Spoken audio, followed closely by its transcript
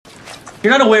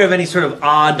You're not aware of any sort of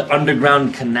odd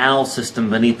underground canal system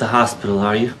beneath the hospital,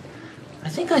 are you? I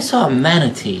think I saw a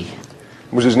manatee.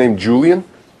 Was his name Julian?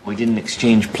 We didn't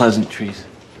exchange pleasantries.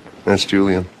 That's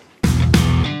Julian.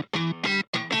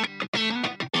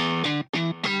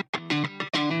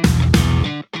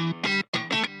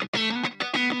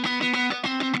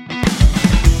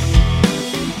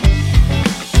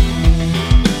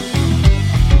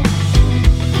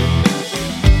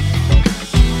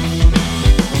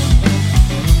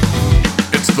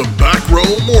 It's the Back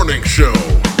Row Morning Show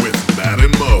with Matt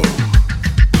and Mo.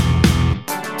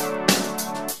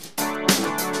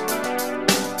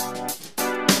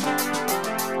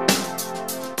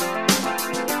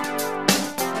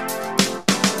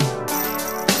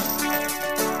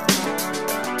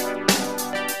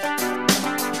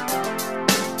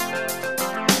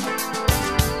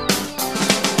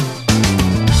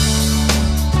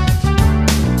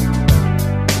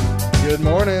 Good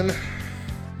morning.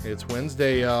 It's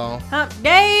Wednesday, y'all. Hump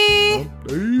day!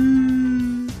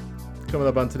 Coming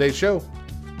up on today's show,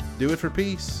 Do It for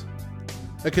Peace.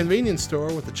 A convenience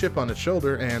store with a chip on its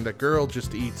shoulder, and a girl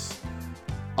just eats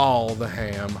all the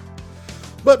ham.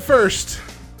 But first,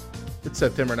 it's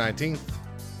September 19th.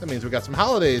 That means we got some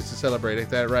holidays to celebrate. Ain't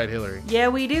that right, Hillary? Yeah,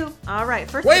 we do. All right,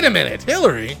 first. Wait a minute,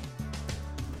 Hillary?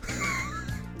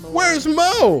 Where's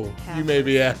Mo? You may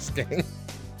be asking.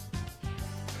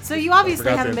 So you obviously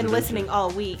forgot to haven't been introduce listening you. all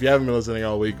week. If you haven't been listening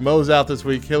all week, Mo's out this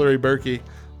week. Hillary Berkey,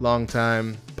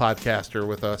 longtime podcaster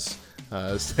with us,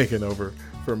 is taking over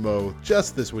for Mo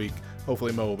just this week.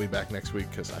 Hopefully Mo will be back next week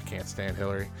because I can't stand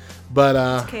Hillary. But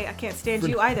Okay, I can't stand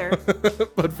you either.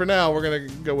 but for now, we're going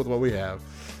to go with what we have.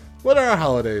 What are our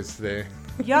holidays today?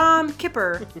 Yom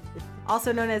Kippur,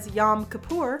 also known as Yom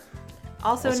Kippur,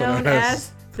 also known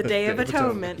as the Day of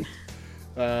Atonement.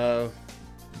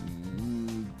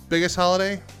 Biggest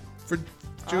holiday for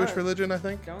Jewish religion, I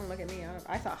think? Don't look at me.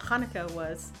 I thought Hanukkah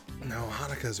was. No,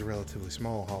 Hanukkah is a relatively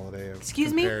small holiday.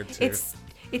 Excuse me? compared to-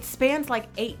 It spans like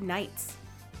 8 nights,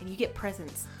 and you get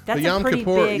presents. That's But a pretty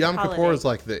big Yom holiday. Kippur is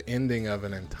like the ending of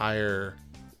an entire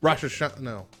Rosh Hashanah.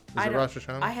 No, is it Rosh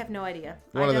Hashanah? I have no idea.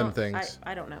 One of them things.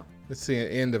 I don't know. It's the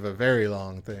end of a very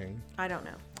long thing. I don't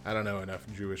know. I don't know enough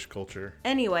Jewish culture.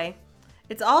 Anyway,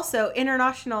 it's also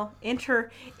international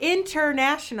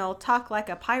Talk Like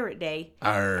a Pirate Day.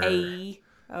 Arr.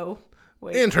 Oh,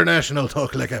 wait. International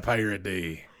Talk Like a Pirate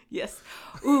Day. Yes.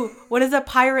 Ooh, what is a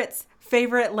pirate's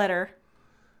favorite letter?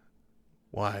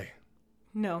 Why?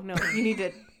 No, you need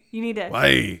to.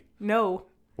 Why? No.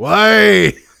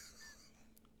 Why?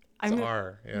 I'm It's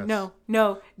R. Yes. No.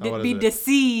 what It'd be is it? the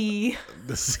C.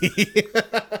 The C.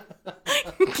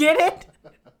 Get it?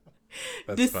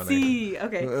 That's The funny. C.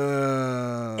 Okay.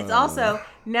 It's also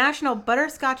National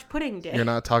Butterscotch Pudding Day. You're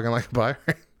not talking like a pirate.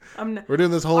 I'm not, We're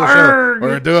doing this whole Arrgh. show.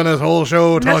 We're doing this whole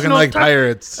show talking National like ta-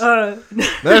 pirates.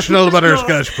 National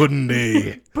Butterscotch Pudding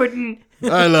Day. pudding.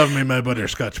 I love me my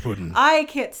butterscotch pudding. I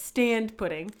can't stand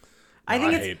pudding. I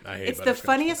think I it's hate it's the butterscotch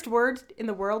funniest word in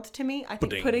the world to me. I think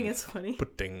Pudding. pudding is funny,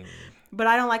 Pudding. but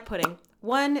I don't like pudding.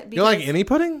 One, because You don't like any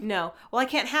pudding? No. Well, I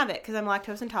can't have it because I'm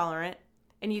lactose intolerant,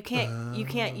 and you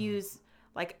can't use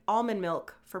like almond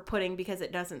milk for pudding because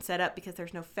it doesn't set up because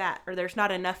there's no fat or there's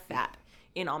not enough fat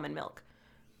in almond milk,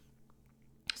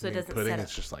 so it doesn't Pudding set up.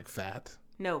 is just like fat.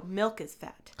 No, milk is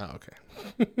fat. Oh,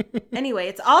 okay. Anyway,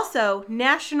 it's also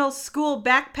National School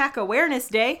Backpack Awareness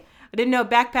Day. I didn't know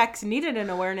backpacks needed an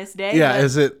awareness day. Yeah, but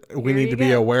is it we here need you to be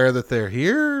go. aware that they're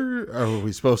here? Or are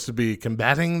we supposed to be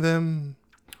combating them?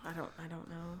 I don't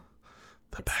know.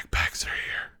 The backpacks are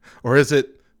here. Or is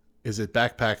it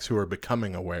backpacks who are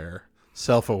becoming aware,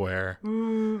 self-aware?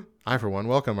 I, for one,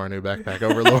 welcome our new backpack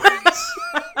overlords.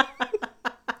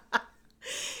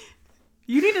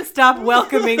 You need to stop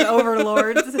welcoming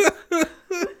overlords.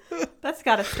 That's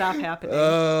got to stop happening.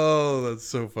 Oh, that's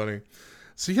so funny.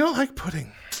 So you don't like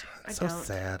pudding. I So don't.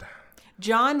 sad.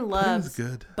 John loves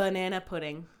good. banana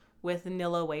pudding with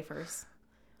Nilla wafers.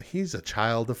 He's a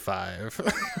child of 5.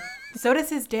 So does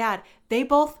his dad. They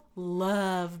both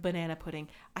love banana pudding.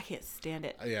 I can't stand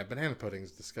it. Yeah, banana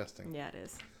pudding's disgusting. Yeah, it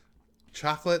is.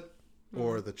 Chocolate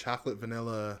or the chocolate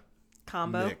vanilla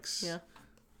Combo. mix. Yeah.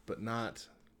 But not.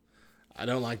 I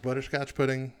don't like butterscotch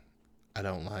pudding. I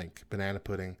don't like banana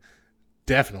pudding.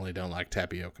 Definitely don't like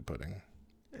tapioca pudding.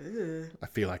 Ew. I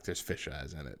feel like there's fish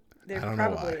eyes in it. There I don't know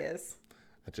probably why. is.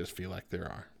 I just feel like there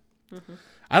are.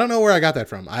 I don't know where I got that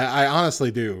from. I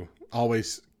honestly do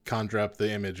always conjure up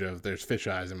the image of there's fish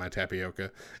eyes in my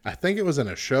tapioca. I think it was in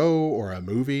a show or a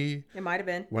movie It might have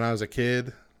been. when I was a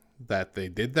kid that they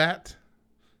did that.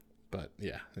 But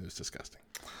yeah, it was disgusting.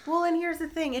 Well, and here's the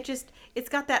thing. It's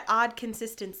got that odd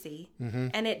consistency. Mm-hmm.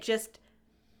 And it just,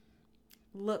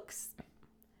 looks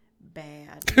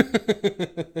bad.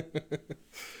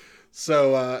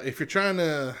 So if you're trying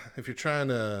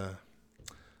to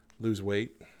lose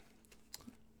weight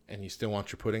and you still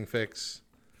want your pudding fix,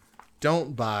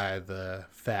 don't buy the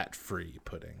fat-free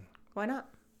pudding. Why not?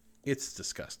 It's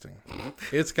disgusting.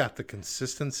 It's got the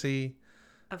consistency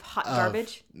Of hot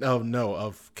garbage?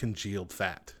 of congealed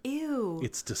fat. Ew.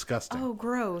 It's disgusting. Oh,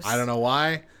 gross. I don't know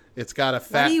why. It's got a Why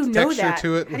fat do you know texture that?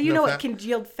 to it. How do you know what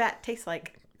congealed fat tastes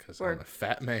like? Because or- I'm a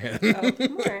fat man. Oh, all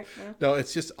right. Yeah. No,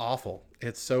 it's just awful.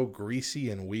 It's so greasy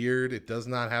and weird. It does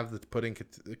not have the pudding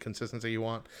consistency you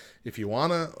want. If you're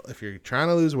trying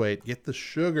to lose weight, get the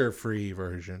sugar-free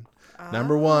version.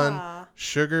 Number one,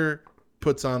 sugar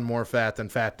puts on more fat than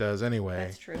fat does anyway.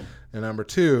 That's true. And number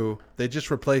two, they just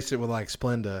replaced it with like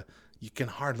Splenda. You can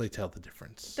hardly tell the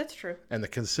difference. That's true. And the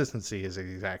consistency is the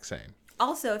exact same.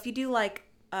 Also, if you do like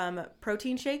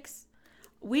protein shakes,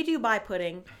 we do buy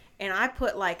pudding, and I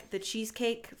put like the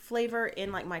cheesecake flavor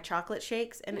in like my chocolate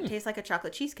shakes, and it tastes like a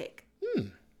chocolate cheesecake.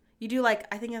 You do like,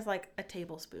 I think it's like a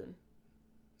tablespoon.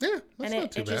 Yeah, that's And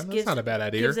not too it bad. just That's not a bad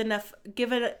idea.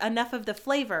 give it enough of the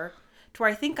flavor to where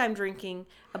I think I'm drinking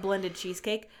a blended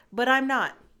cheesecake, but I'm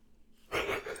not.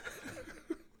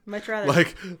 Much rather.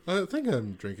 Like, I think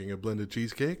I'm drinking a blended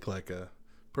cheesecake like a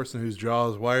person whose jaw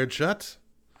is wired shut.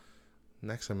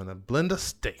 Next, I'm going to blend a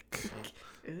steak.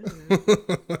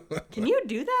 Can you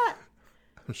do that?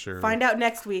 I'm sure. Find out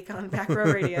next week on Back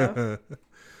Row Radio.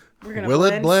 We're gonna Will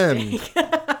it blend? steak.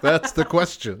 That's the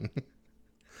question.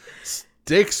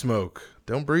 Steak smoke.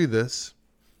 Don't breathe this.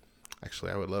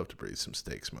 Actually, I would love to breathe some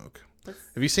steak smoke.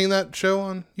 Have you seen that show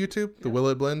on YouTube? The Will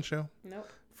It Blend show? Nope.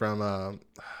 From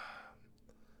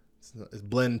it's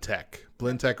Blend Tech.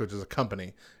 Blend Tech, which is a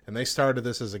company. And they started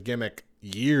this as a gimmick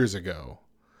years ago.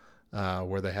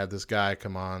 Where they had this guy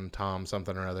come on, Tom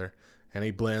something or other, and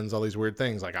he blends all these weird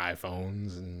things like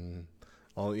iPhones and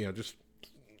all, just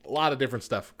a lot of different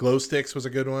stuff. Glow sticks was a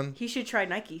good one. He should try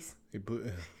Nikes. He blew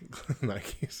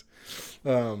Nikes.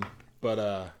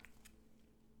 But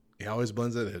he always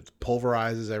blends it. It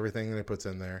pulverizes everything that he puts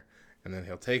in there, and then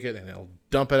he'll take it and he'll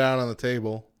dump it out on the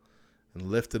table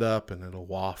and lift it up, and it'll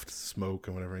waft smoke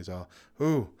and whatever. He's all,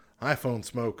 ooh, iPhone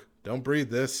smoke. Don't breathe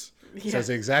this. Yeah. Says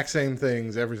the exact same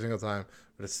things every single time,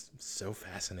 but it's so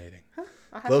fascinating. I'll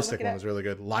have Glow to stick look it one up. was really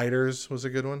good. Lighters was a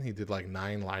good one. He did like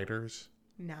 9 lighters.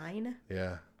 9?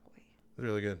 Yeah, it was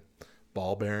really good.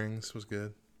 Ball bearings was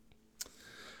good.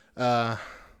 Yeah,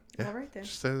 All right then.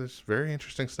 just there's very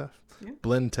interesting stuff. Yeah.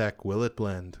 Blend Tech, Will It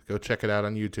Blend? Go check it out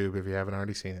on YouTube if you haven't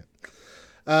already seen it.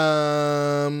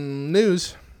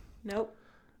 News. Nope.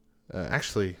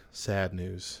 Actually, sad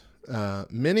news.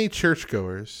 Many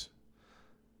churchgoers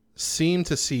seem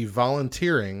to see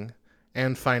volunteering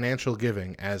and financial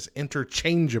giving as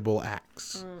interchangeable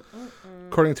acts.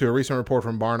 According to a recent report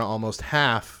from Barna, almost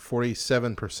half,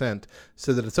 47%,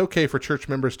 said that it's okay for church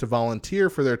members to volunteer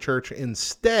for their church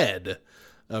instead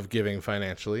of giving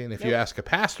financially. And if you ask a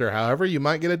pastor, however, you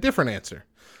might get a different answer.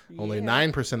 Only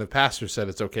 9% of pastors said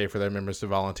it's okay for their members to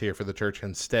volunteer for the church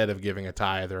instead of giving a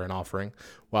tithe or an offering,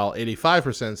 while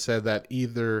 85% said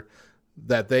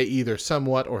that they either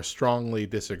somewhat or strongly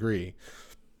disagree.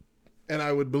 And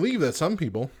I would believe that some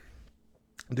people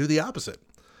do the opposite.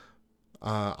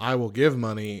 I will give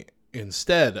money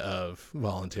instead of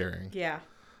volunteering. Yeah.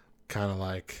 Kind of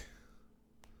like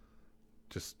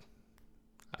just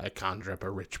I conjure up a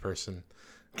rich person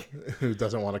who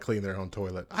doesn't want to clean their own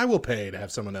toilet. I will pay to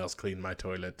have someone else clean my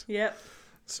toilet Yep.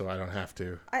 so I don't have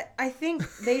to. I think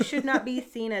they should not be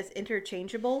seen as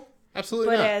interchangeable,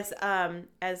 Absolutely but not.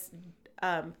 as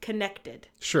connected.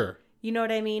 Sure. You know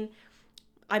what I mean?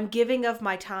 I'm giving of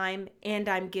my time, and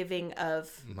I'm giving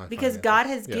of My because finances. God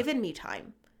has Yeah. given me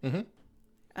time.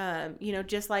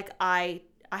 Just like I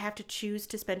have to choose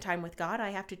to spend time with God, I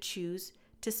have to choose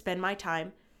to spend my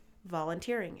time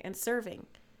volunteering and serving.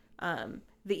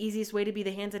 The easiest way to be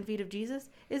the hands and feet of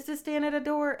Jesus is to stand at a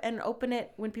door and open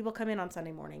it when people come in on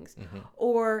Sunday mornings,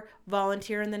 or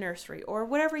volunteer in the nursery, or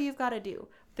whatever you've got to do.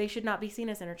 They should not be seen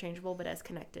as interchangeable, but as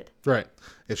connected. Right.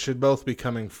 It should both be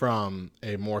coming from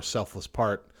a more selfless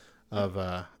part of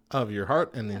your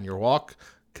heart and in your walk,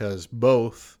 because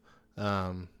both,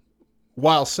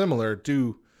 while similar,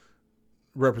 do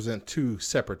represent two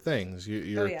separate things.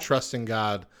 You're trusting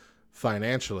God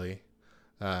financially,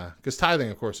 because tithing,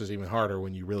 of course, is even harder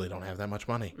when you really don't have that much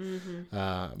money.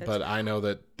 But I know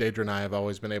that Deidre and I have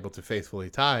always been able to faithfully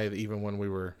tithe, even when we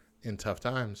were in tough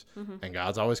times, and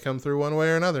God's always come through one way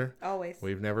or another. Always.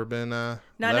 We've never been Not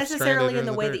left necessarily stranded in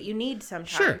the way dirt. that you need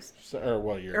sometimes. Sure. Or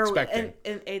what you're expecting.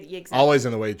 Exactly. Always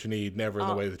in the way that you need, never in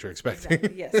the way that you're expecting.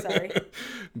 Exactly. Yes, sorry.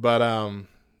 But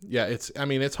yeah,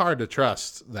 it's hard to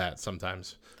trust that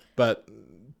sometimes, but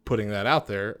putting that out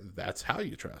there, that's how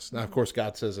you trust. Now, of course,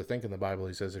 God says, I think in the Bible,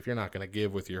 he says, if you're not going to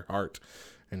give with your heart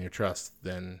and your trust,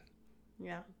 then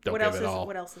don't give it all.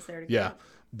 What else is there to Yeah. give?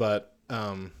 But,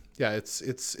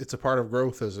 it's a part of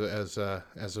growth as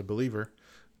a believer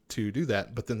to do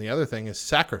that. But then the other thing is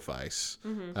sacrifice.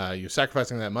 You're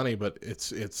sacrificing that money, but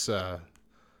it's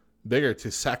bigger to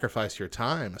sacrifice your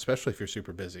time, especially if you're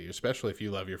super busy, especially if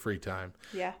you love your free time.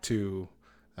 Yeah. To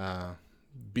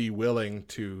be willing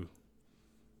to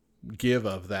give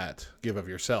of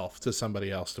yourself to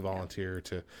somebody else to volunteer,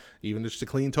 to even just to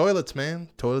clean toilets, man.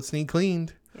 Toilets need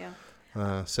cleaned.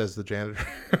 Yeah. Says the janitor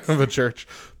of a church.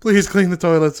 Please clean the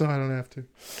toilet so I don't have to.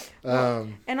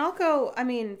 And I'll go, I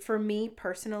mean, for me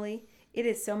personally, it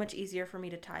is so much easier for me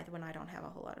to tithe when I don't have a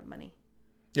whole lot of money.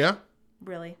 Yeah?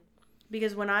 Really.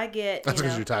 Because when I get, That's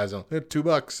because your tithes on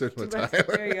 $2. There's my tithe.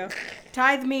 There you go.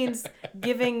 Tithe means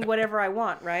giving whatever I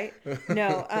want, right?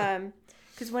 No,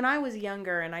 because when I was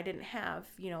younger and I didn't have,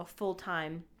 a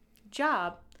full-time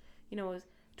job, it was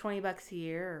 $20 a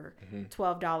year or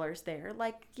 $12 there.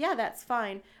 Like, yeah, that's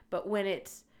fine. But when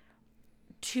it's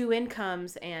 2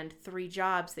 incomes and 3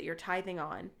 jobs that you're tithing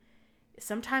on,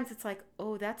 sometimes it's like,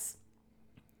 oh, that's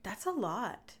a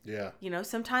lot. Yeah.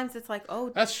 Sometimes it's like, oh,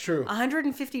 that's true.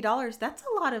 $150. That's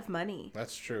a lot of money.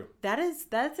 That's true.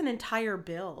 That's an entire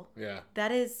bill. Yeah.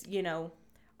 That is,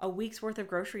 a week's worth of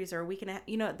groceries or a week and a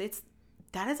half.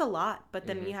 That is a lot. But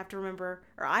then you have to remember,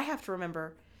 or I have to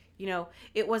remember,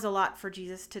 it was a lot for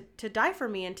Jesus to die for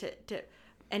me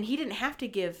and he didn't have to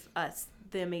give us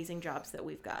the amazing jobs that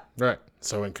we've got. Right.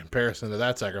 So in comparison to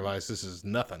that sacrifice, this is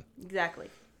nothing. Exactly.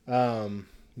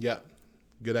 Yeah.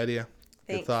 Good idea.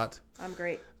 Thanks. Good thought. I'm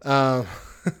great.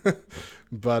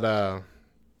 But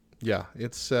yeah,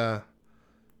 it's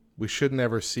we should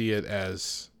never see it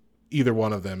as either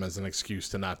one of them as an excuse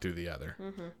to not do the other.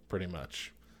 Pretty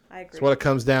much. I agree. That's what it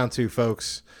comes down to,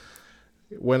 folks.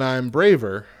 When I'm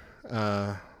braver,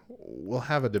 we'll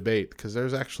have a debate because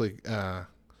there's actually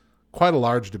quite a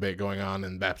large debate going on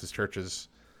in Baptist churches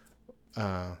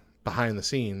behind the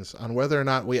scenes on whether or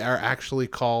not we are actually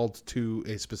called to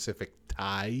a specific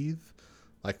tithe,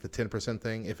 like the 10%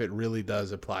 thing, if it really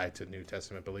does apply to New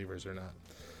Testament believers or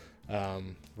not.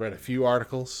 Read a few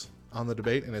articles on the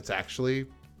debate, and it's actually,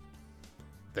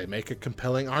 they make a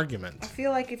compelling argument. I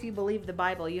feel like if you believe the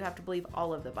Bible, you have to believe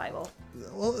all of the Bible.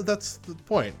 Well, that's the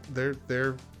point.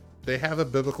 They have a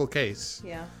biblical case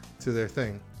to their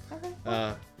thing.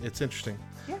 Okay. It's interesting.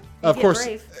 Yeah. Of course,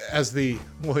 brave. as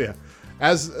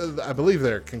I believe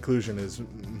their conclusion is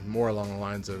more along the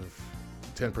lines of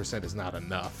 10% is not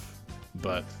enough.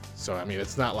 But so, I mean,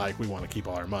 it's not like we want to keep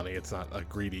all our money. It's not a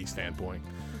greedy standpoint.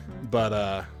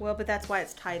 But but that's why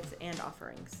it's tithes and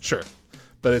offerings. Sure.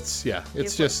 But it's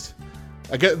just,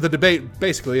 I get the debate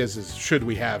basically is should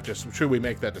we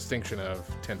make that distinction of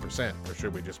 10% or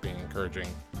should we just be encouraging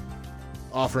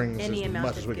offerings Any as amount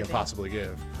much as we can giving. possibly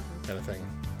give, kind of thing,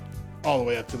 all the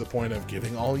way up to the point of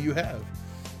giving all you have.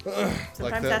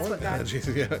 Sometimes that's what God,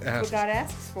 Jesus, what God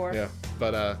asks for. Yeah,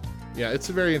 but it's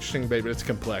a very interesting debate, but it's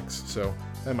complex, so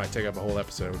that might take up a whole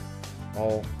episode,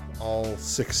 all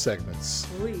 6 segments,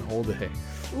 Ooh. the whole day.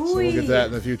 Ooh. So we'll get that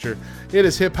in the future. It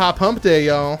is Hip Hop Hump Day,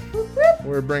 y'all.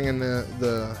 We're bringing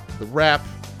the rap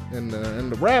and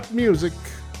the rap music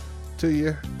to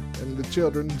you and the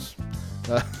children's.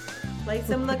 Play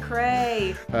some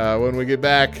Lecrae. When we get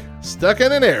back, stuck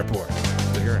in an airport.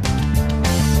 Stick around.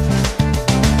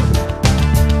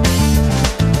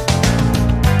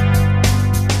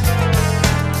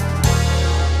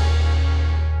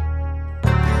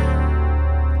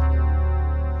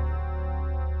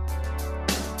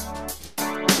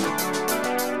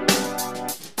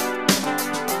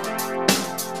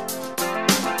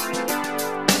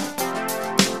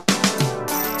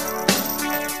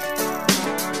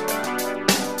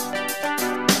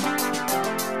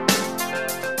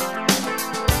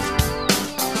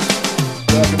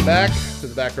 Back to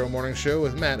the Back Row Morning Show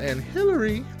with Matt and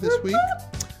Hillary this week.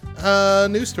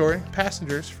 News story.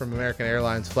 Passengers from American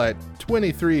Airlines Flight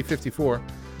 2354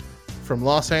 from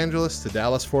Los Angeles to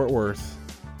Dallas-Fort Worth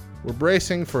were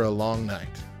bracing for a long night.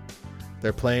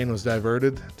 Their plane was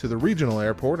diverted to the regional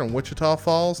airport in Wichita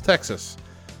Falls, Texas,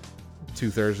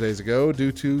 2 Thursdays ago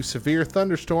due to severe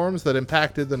thunderstorms that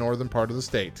impacted the northern part of the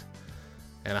state.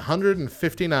 And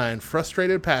 159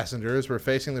 frustrated passengers were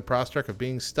facing the prospect of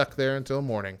being stuck there until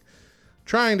morning.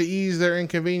 Trying to ease their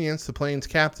inconvenience, the plane's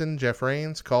captain, Jeff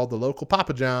Rains, called the local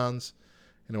Papa John's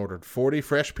and ordered 40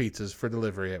 fresh pizzas for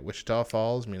delivery at Wichita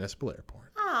Falls Municipal Airport.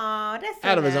 Aw, that's so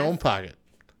Out of his nice. own pocket.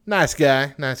 Nice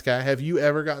guy, nice guy. Have you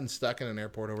ever gotten stuck in an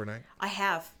airport overnight? I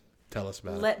have. Tell us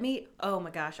about Oh my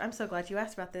gosh, I'm so glad you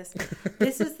asked about this.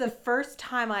 This is the first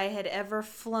time I had ever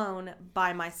flown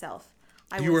by myself.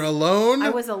 You were alone? I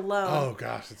was alone. Oh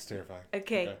gosh, that's terrifying.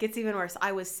 Okay, gets even worse.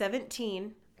 I was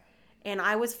 17, and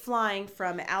I was flying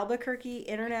from Albuquerque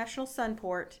International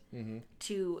Sunport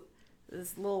to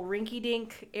this little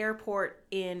rinky-dink airport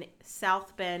in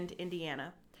South Bend,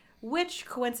 Indiana, which,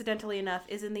 coincidentally enough,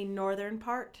 is in the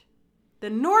northernmost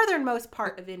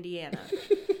part of Indiana.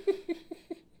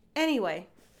 Anyway,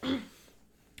 and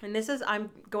I'm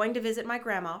going to visit my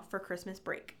grandma for Christmas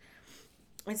break.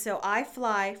 And so I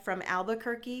fly from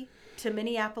Albuquerque to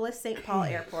Minneapolis St. Paul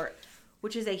Airport,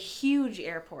 which is a huge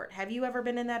airport. Have you ever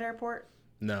been in that airport?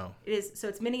 No. It is. So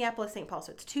it's Minneapolis St. Paul.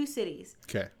 So it's 2 cities.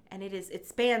 Okay. And it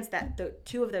spans the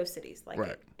 2 of those cities.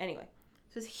 Right. Anyway,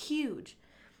 so it's huge.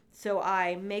 So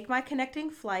I make my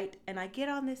connecting flight, and I get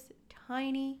on this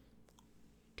tiny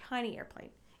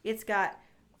airplane. It's got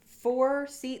 4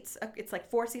 seats. It's like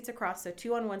 4 seats across, so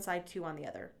 2 on one side, 2 on the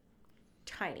other.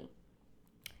 Tiny.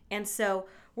 And so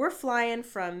we're flying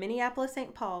from Minneapolis,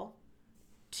 St. Paul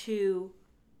to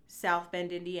South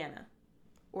Bend, Indiana.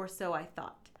 Or so I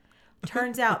thought.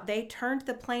 Turns out they turned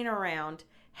the plane around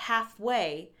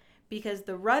halfway because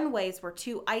the runways were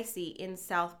too icy in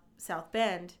South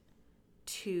Bend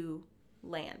to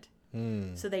land.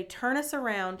 So they turn us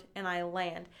around, and I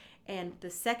land. And the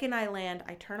second I land,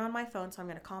 I turn on my phone, so I'm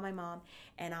going to call my mom,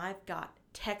 and I've got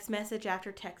text message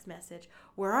after text message.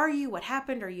 Where are you? What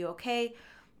happened? Are you okay?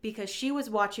 Because she was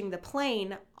watching the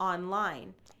plane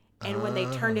online, and when they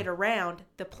turned it around,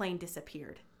 the plane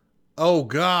disappeared. Oh,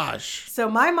 gosh. So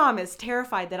my mom is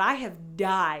terrified that I have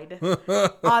died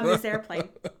on this airplane.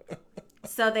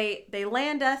 So they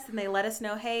land us, and they let us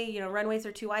know, hey, runways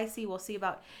are too icy. We'll see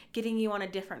about getting you on a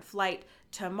different flight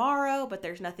tomorrow, but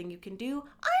there's nothing you can do.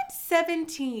 I'm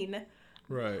 17.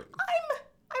 Right.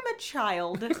 I'm a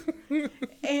child.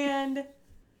 And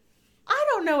I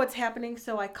don't know what's happening.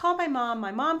 So I call my mom.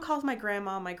 My mom calls my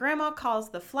grandma calls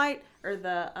the flight or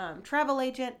the travel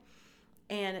agent.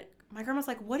 And my grandma's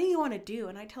like, what do you want to do?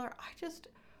 And I tell her, I just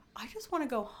want to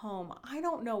go home. I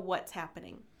don't know what's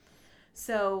happening.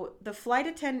 So the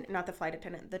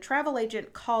travel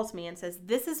agent calls me and says,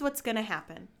 this is what's going to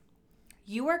happen.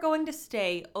 You are going to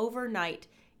stay overnight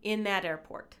in that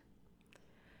airport.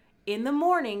 In the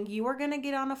morning, you are going to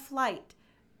get on a flight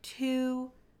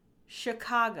to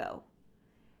Chicago.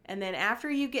 And then after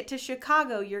you get to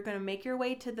Chicago, you're going to make your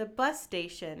way to the bus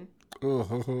station.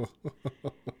 And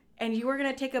you are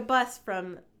going to take a bus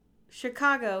from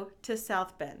Chicago to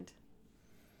South Bend.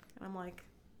 And I'm like,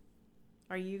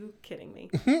 are you kidding me?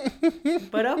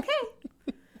 But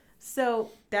okay. So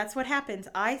that's what happens.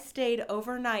 I stayed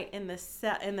overnight in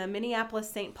the Minneapolis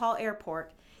St. Paul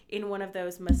Airport in one of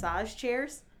those massage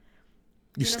chairs.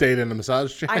 You stayed in a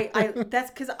massage chair? That's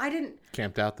because I didn't...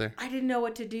 Camped out there? I didn't know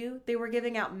what to do. They were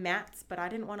giving out mats, but I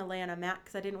didn't want to lay on a mat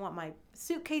because I didn't want my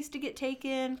suitcase to get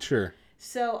taken. Sure.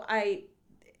 So I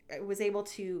was able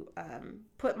to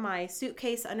put my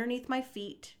suitcase underneath my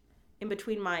feet, in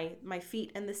between my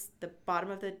feet and the bottom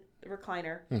of the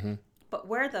recliner. Mm-hmm. But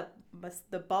where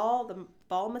the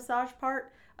ball massage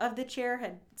part of the chair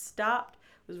had stopped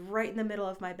was right in the middle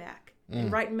of my back. And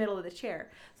right in the middle of the chair.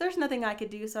 So there's nothing I could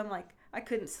do. So I'm like, I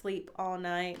couldn't sleep all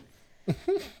night.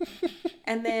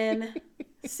 And then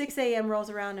 6 a.m. rolls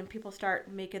around and people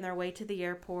start making their way to the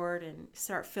airport and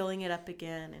start filling it up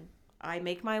again. And I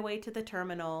make my way to the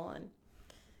terminal and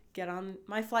get on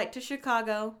my flight to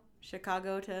Chicago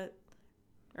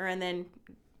and then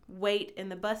wait in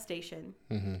the bus station,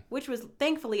 which was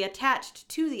thankfully attached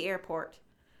to the airport.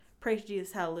 Praise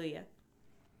Jesus, hallelujah.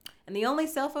 And the only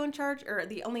cell phone charge, or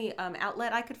the only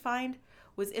outlet I could find,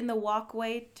 was in the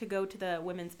walkway to go to the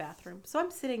women's bathroom. So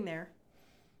I'm sitting there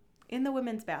in the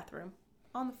women's bathroom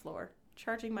on the floor,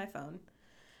 charging my phone.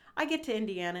 I get to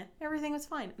Indiana. Everything was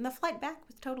fine. And the flight back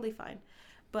was totally fine.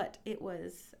 But it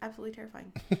was absolutely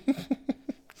terrifying.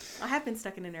 I have been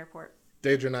stuck in an airport.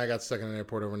 Deidre and I got stuck in an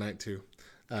airport overnight, too.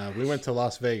 We went to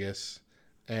Las Vegas,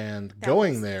 and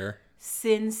going there...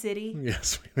 Sin City?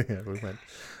 Yes, we went.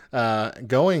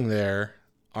 Going there,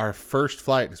 our first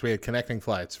flight, because we had connecting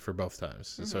flights for both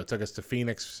times. Mm-hmm. So it took us to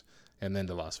Phoenix and then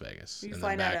to Las Vegas. You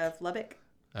flying out of Lubbock?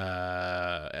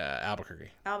 Albuquerque.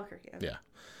 Albuquerque. Okay. Yeah.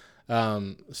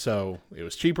 So it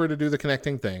was cheaper to do the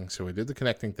connecting thing. So we did the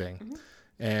connecting thing. Mm-hmm.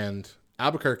 And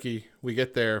Albuquerque, we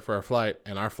get there for our flight,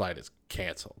 and our flight is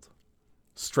canceled.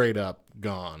 Straight up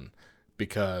gone.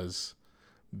 Because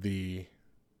we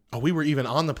were even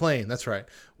on the plane. That's right.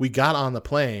 We got on the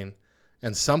plane,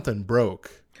 and something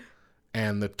broke.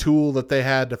 And the tool that they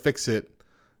had to fix it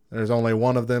There's only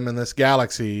one of them in this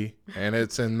galaxy, and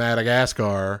it's in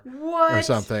Madagascar What? or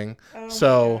something. Oh my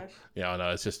So, gosh. no,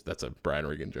 it's just that's a Brian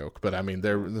Regan joke. But I mean,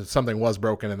 something was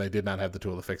broken, and they did not have the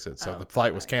tool to fix it. So the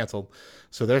flight was canceled.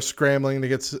 So they're scrambling to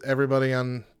get everybody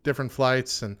on different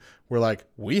flights, and we're like,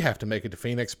 we have to make it to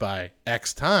Phoenix by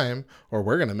X time, or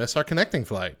we're gonna miss our connecting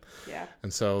flight. Yeah.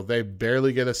 And so they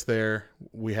barely get us there.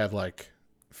 We had like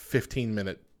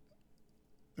 15-minute.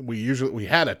 We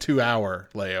had a 2-hour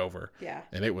layover. Yeah.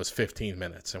 And it was 15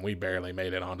 minutes, and we barely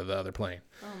made it onto the other plane.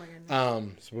 Oh my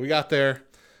goodness. So we got there,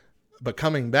 but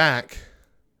coming back,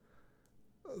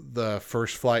 the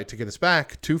first flight to get us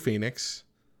back to Phoenix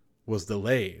was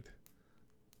delayed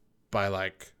by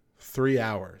like 3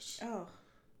 hours. Oh.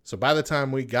 So by the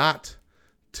time we got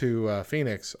to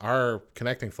Phoenix, our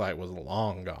connecting flight was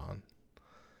long gone.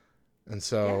 And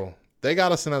so they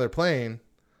got us another plane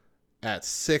at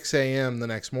 6 a.m. the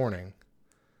next morning.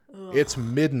 Ugh. It's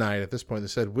midnight at this point. They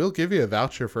said, we'll give you a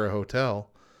voucher for a hotel.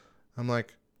 I'm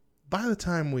like, by the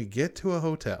time we get to a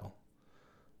hotel,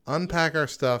 unpack our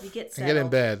stuff, and get in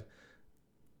settled. bed,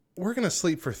 we're going to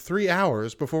sleep for 3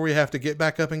 hours before we have to get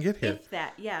back up and get here. If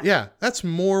that, yeah. Yeah, that's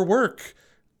more work.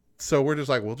 So we're just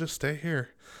like, we'll just stay here.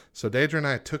 So Deidre and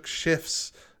I took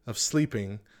shifts of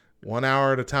sleeping 1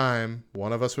 hour at a time.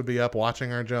 One of us would be up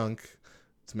watching our junk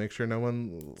to make sure no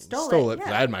one stole it. 'Cause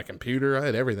yeah. I had my computer, I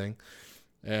had everything.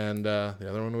 And the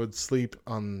other one would sleep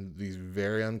on these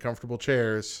very uncomfortable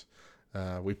chairs.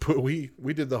 We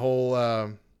did the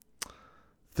whole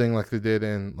thing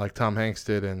like Tom Hanks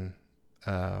did in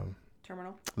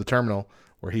Terminal. The Terminal,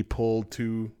 where he pulled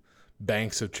two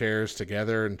banks of chairs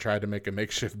together and tried to make a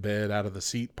makeshift bed out of the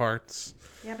seat parts.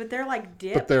 Yeah, but they're like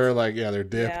dipped. But they're they're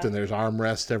dipped, Yeah. and there's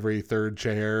armrest every third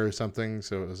chair or something,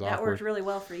 so it was that awkward. worked really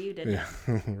well for you, didn't it?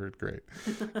 Yeah, worked great.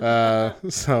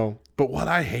 But what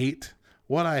I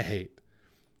hate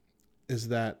is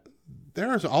that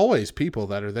there's always people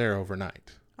that are there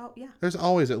overnight. Oh, yeah. There's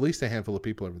always at least a handful of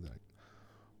people overnight.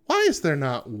 Why is there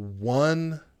not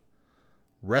one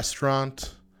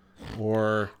restaurant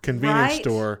or convenience Right.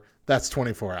 store that's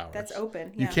 24 hours? That's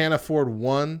open. You Yeah. can't afford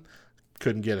one.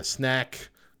 Couldn't get a snack.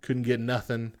 Couldn't get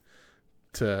nothing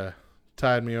to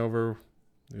tide me over.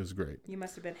 It was great. You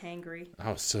must have been hangry.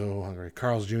 I was so hungry.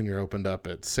 Carl's Jr. opened up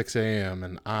at 6 a.m.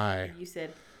 and You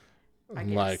said, I I'm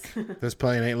guess. like, this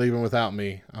plane ain't leaving without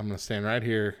me. I'm going to stand right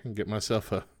here and get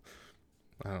myself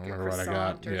I don't remember what I got.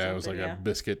 croissant or Yeah, it was like something, yeah. a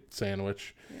biscuit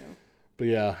sandwich. Yeah. But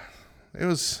yeah, it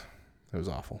was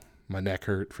awful. My neck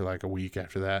hurt for like a week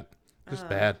after that. Just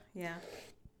bad. Yeah.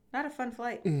 Not a fun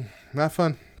flight. Not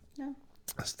fun. No.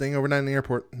 Staying overnight in the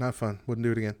airport, not fun. Wouldn't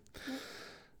do it again.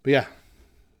 But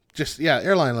yeah,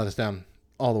 airline let us down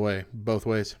all the way, both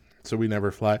ways. So we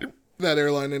never fly that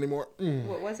airline anymore.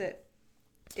 What was it?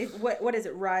 What does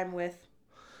it rhyme with?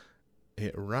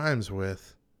 It rhymes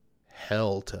with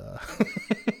Helta.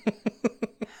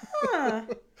 Huh.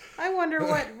 I wonder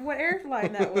what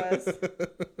airline that was.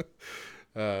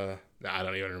 I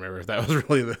don't even remember if that was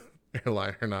really the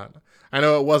airline or not. I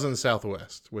know it wasn't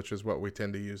Southwest, which is what we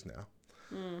tend to use now.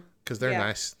 Because they're Yeah.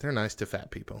 nice. They're nice to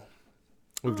fat people.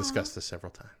 We've discussed this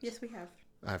several times. Yes, we have.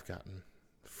 I've gotten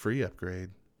free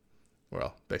upgrade.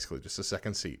 Well, basically just a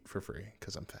second seat for free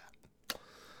because I'm fat.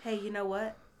 Hey, you know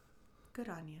what? Good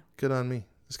on you. Good on me.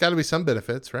 There's got to be some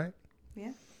benefits, right?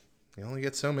 Yeah. You only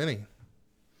get so many.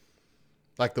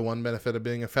 Like the one benefit of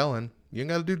being a felon, you ain't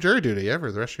got to do jury duty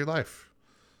ever the rest of your life.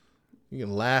 You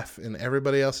can laugh in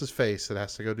everybody else's face that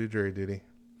has to go do jury duty.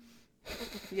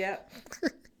 Yep.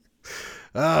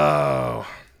 Oh,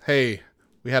 hey,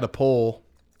 we had a poll.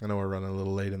 I know we're running a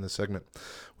little late in this segment.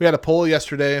 We had a poll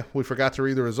yesterday. We forgot to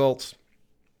read the results.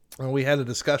 And we had a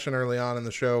discussion early on in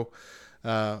the show.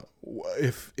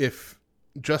 If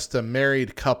just a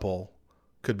married couple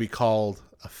could be called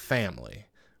a family,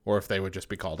 or if they would just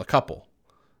be called a couple.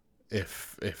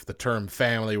 If the term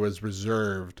family was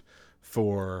reserved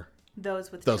for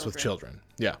Those with children.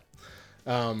 Yeah.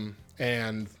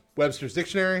 And Webster's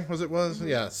Dictionary,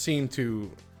 seemed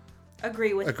to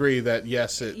Agree that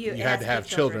yes, you had asked to have for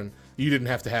children. children. You didn't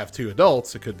have to have two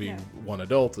adults. It could be Yeah. one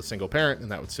adult, a single parent,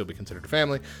 and that would still be considered a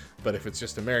family. But if it's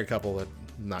just a married couple, that's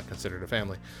not considered a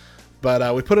family.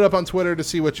 But we put it up on Twitter to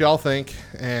see what y'all think,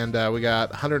 and we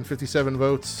got 157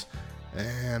 votes,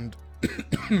 and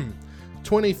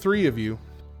 23 of you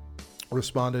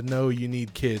responded, no, you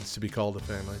need kids to be called a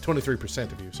family.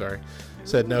 23% of you,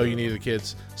 said no, you needed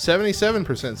kids.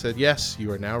 77% said yes,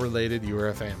 you are now related, you are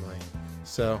a family.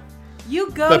 So You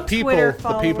go, the people Twitter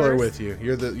the people are followers. with you.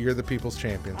 You're the people's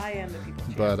champion. I am the people's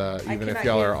champion. But I even if cannot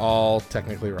y'all are give- all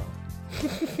technically wrong.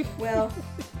 Well,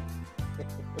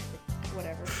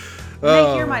 whatever. When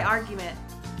they hear Oh. my argument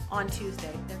on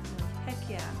Tuesday, they're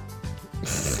Yeah.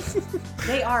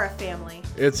 They are a family.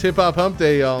 It's Hip Hop Hump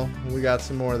Day, y'all. We got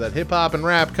some more of that hip hop and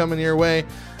rap coming your way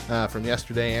from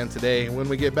yesterday and today. When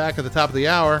we get back at the top of the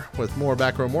hour with more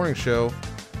Back Row Morning Show,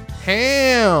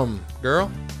 ham,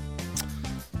 girl.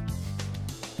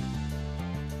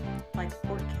 Like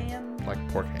pork ham?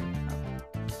 Like pork ham.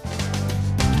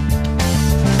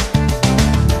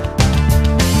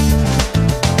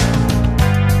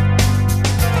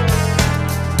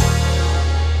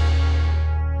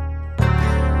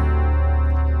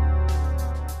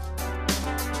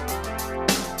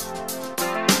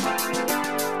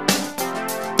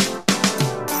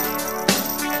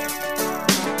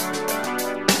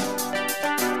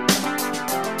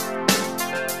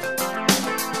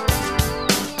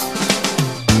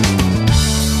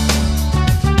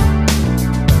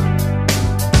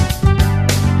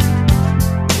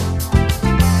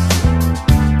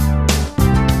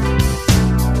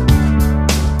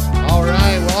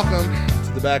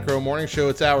 Back Row Morning Show.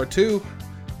 It's hour 2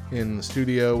 in the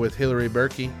studio with Hillary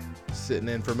Berkey, sitting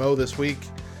in for Mo this week.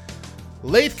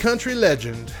 Late country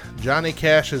legend Johnny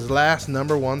Cash's last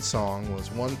 #1 song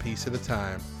was One Piece at a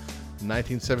Time, a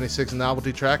 1976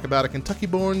 novelty track about a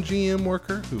Kentucky-born GM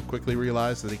worker who quickly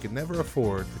realized that he could never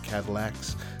afford the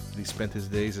Cadillacs that he spent his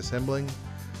days assembling.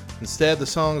 Instead, the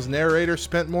song's narrator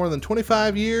spent more than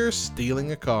 25 years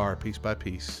stealing a car piece by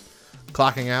piece,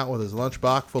 clocking out with his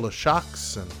lunchbox full of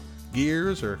shocks and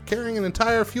gears, or carrying an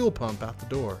entire fuel pump out the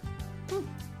door.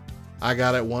 I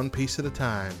got it one piece at a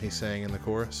time, he sang in the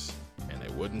chorus, and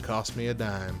it wouldn't cost me a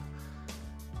dime.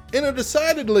 In a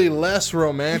decidedly less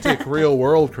romantic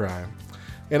real-world crime,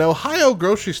 an Ohio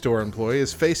grocery store employee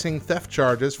is facing theft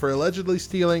charges for allegedly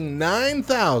stealing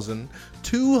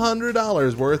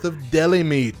 $9,200 worth of deli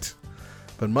meat.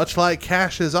 But much like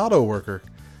Cash's auto worker,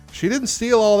 she didn't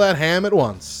steal all that ham at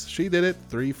once. She did it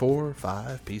 3, 4,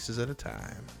 5 pieces at a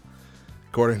time.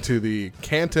 According to the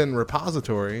Canton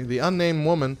Repository, the unnamed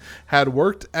woman had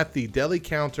worked at the deli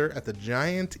counter at the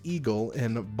Giant Eagle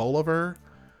in Bolivar,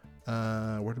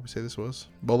 where did we say this was?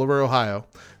 Bolivar, Ohio,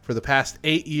 for the past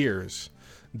 8 years.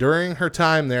 During her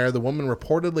time there, the woman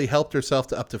reportedly helped herself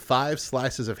to up to 5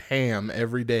 slices of ham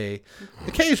every day,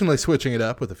 occasionally switching it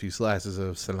up with a few slices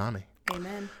of salami.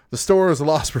 Amen. The store's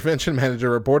loss prevention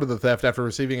manager reported the theft after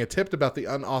receiving a tip about the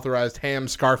unauthorized ham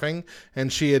scarfing,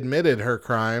 and she admitted her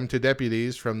crime to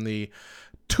deputies from the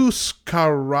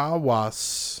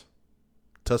Tuscarawas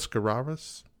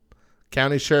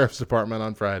County Sheriff's Department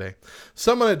on Friday.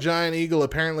 Someone at Giant Eagle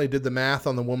apparently did the math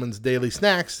on the woman's daily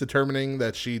snacks, determining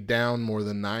that she downed more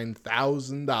than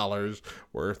 $9,000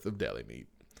 worth of deli meat.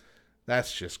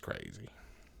 That's just crazy.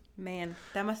 Man,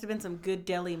 that must have been some good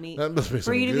deli meat. That must be for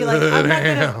some you to good be like,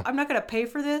 ham. I'm not gonna pay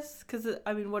for this, because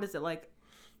I mean, what is it, like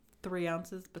 3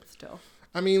 ounces? But still.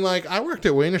 I mean, like, I worked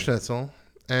at Wiener Schnitzel,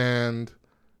 and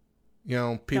you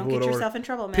know, people Don't would get order yourself in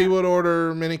trouble, man. people would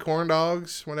order mini corn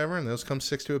dogs, whatever, and those come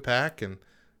 6 to a pack, and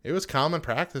it was common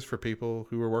practice for people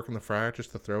who were working the fryer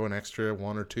just to throw an extra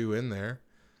 1 or 2 in there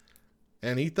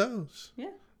and eat those. Yeah.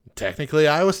 Technically,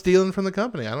 I was stealing from the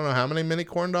company. I don't know how many mini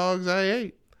corn dogs I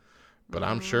ate, but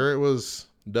I'm sure it was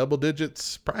double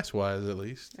digits price-wise, at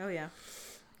least. Oh, yeah.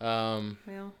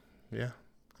 Well, yeah.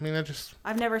 I mean,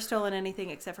 I've never stolen anything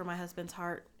except for my husband's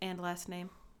heart and last name.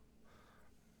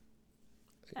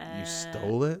 You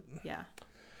stole it? Yeah.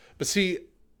 But see,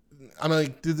 I'm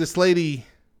like, did this lady...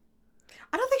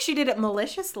 I don't think she did it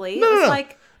maliciously. No, it was no.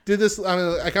 like...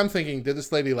 I'm thinking, did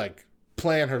this lady, like,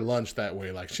 plan her lunch that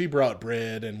way? Like, she brought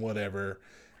bread and whatever,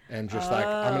 and just like,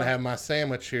 I'm going to have my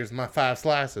sandwich, here's my 5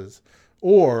 slices.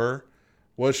 Or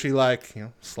was she like, you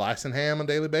know, slicing ham on a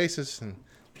daily basis and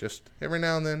just every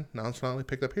now and then nonchalantly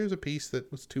picked up, here's a piece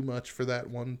that was too much for that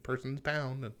one person's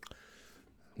pound, and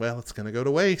well, it's going to go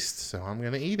to waste, so I'm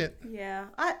going to eat it. Yeah.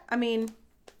 I mean,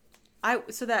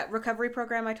 so that recovery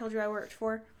program I told you I worked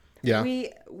for, yeah,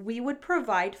 we would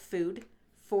provide food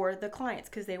for the clients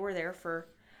because they were there for,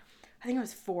 I think it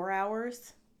was 4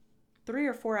 hours, 3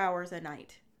 or 4 hours a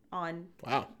night on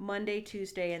Monday,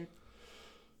 Tuesday, and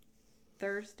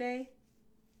Thursday.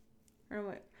 Or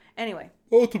what? Anyway.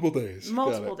 Multiple days.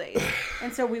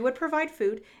 And so we would provide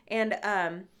food, and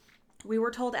we were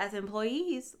told as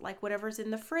employees, like whatever's in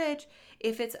the fridge,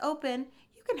 if it's open,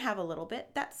 you can have a little bit.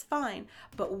 That's fine.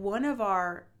 But one of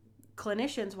our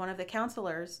clinicians, one of the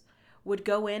counselors, would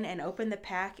go in and open the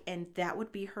pack, and that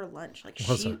would be her lunch. Like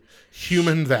a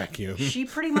human vacuum. She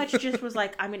pretty much just was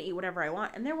like, I'm going to eat whatever I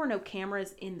want. And there were no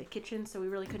cameras in the kitchen, so we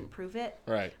really couldn't prove it.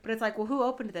 Right. But it's like, well, who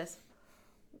opened this?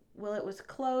 Well, it was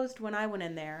closed when I went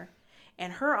in there.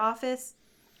 And her office,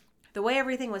 the way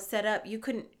everything was set up, you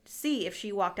couldn't see if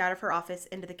she walked out of her office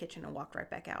into the kitchen and walked right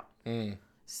back out.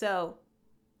 So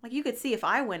Like, you could see if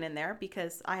I went in there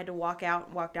because I had to walk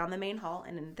down the main hall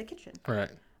and into the kitchen.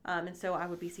 Right. And so I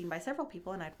would be seen by several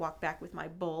people, and I'd walk back with my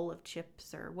bowl of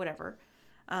chips or whatever.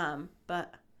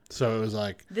 But So it was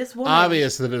like this woman,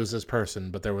 obvious that it was this person,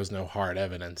 but there was no hard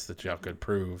evidence that y'all could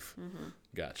prove. Mm-hmm.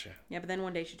 Gotcha. Yeah, but then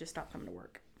one day she just stopped coming to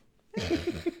work.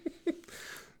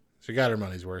 She got her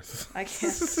money's worth. I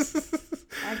guess.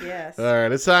 I guess. All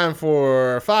right, it's time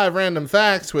for 5 random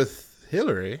facts with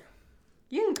Hillary.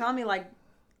 You can call me I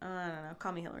don't know.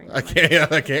 Call me Hillary. I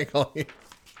can't call you.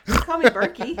 You can call me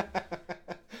Berkey.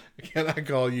 Can I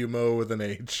call you Mo with an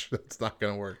H? That's not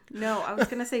gonna work. No, I was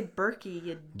gonna say Berkey.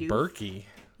 You doof. Berkey.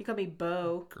 You call me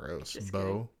Bo. Gross. Just Bo.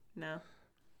 kidding. No.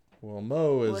 Well,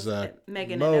 Mo is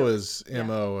Megan Mo and is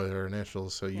M-O with her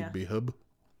initials, so you'd Yeah. be Hub.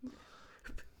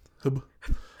 Hub.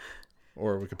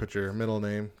 Or we could put your middle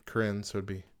name, Corinne, so it'd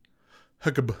be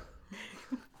Hiccup.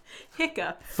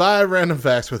 Hiccup. 5 random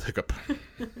facts with Hiccup.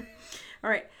 All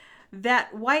right.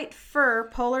 That white fur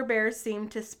polar bears seem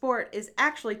to sport is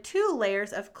actually 2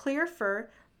 layers of clear fur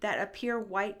that appear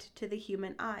white to the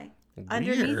human eye.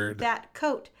 Underneath Weird. that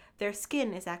coat, their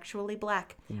skin is actually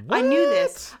black. What? I knew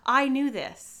this.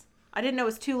 I didn't know it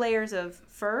was 2 layers of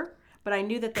fur, but I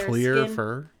knew that their Clear skin.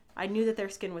 fur? I knew that their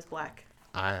skin was black.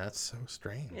 That's so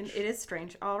strange. And it is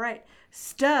strange. All right.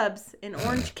 Stubbs, an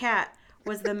orange cat,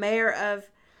 was the mayor of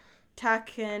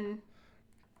Talkeetna.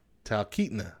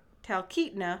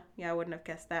 Talkeetna. Yeah, I wouldn't have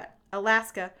guessed that.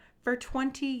 Alaska for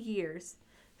 20 years.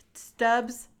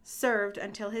 Stubbs served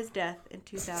until his death in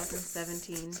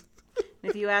 2017. And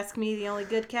if you ask me, the only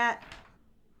good cat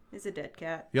is a dead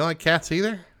cat. You don't like cats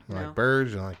either? You No. like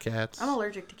birds? You don't like cats? I'm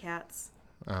allergic to cats.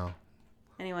 Oh.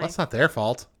 Anyway, That's not their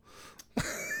fault.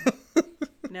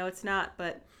 no, it's not,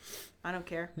 but I don't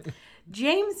care.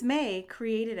 James May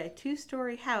created a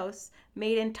 2-story house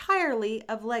made entirely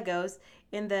of Legos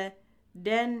in the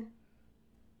Denbies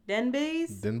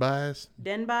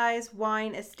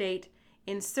Wine Estate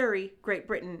in Surrey, Great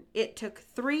Britain. It took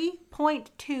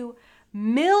 3.2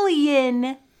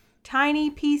 million tiny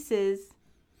plastic pieces,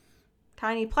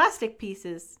 tiny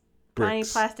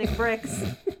Bricks. plastic bricks.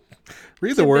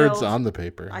 Read to the words build. on the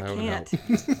paper. I That would can't. help.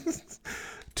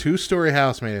 2-story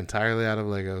house made entirely out of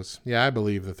Legos. Yeah, I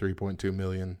believe the 3.2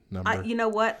 million number. You know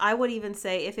what? I would even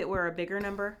say if it were a bigger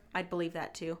number, I'd believe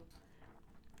that too.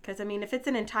 Because, I mean, if it's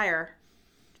an entire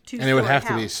 2-story And it would have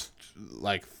house, to be,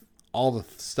 like, all the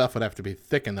stuff would have to be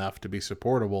thick enough to be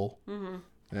supportable. Mm-hmm.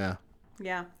 Yeah.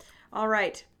 Yeah. All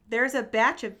right. There's a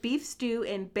batch of beef stew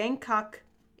in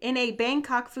a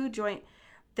Bangkok food joint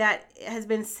that has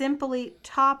been simply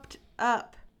topped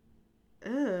up.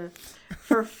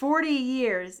 For 40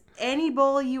 years. Any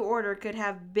bowl you order could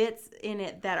have bits in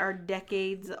it that are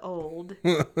decades old.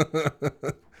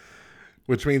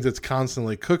 Which means it's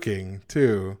constantly cooking,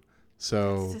 too.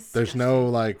 So That's there's no,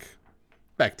 like,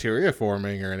 bacteria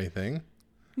forming or anything.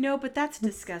 No, but that's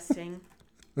disgusting.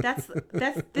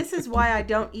 This is why I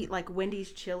don't eat like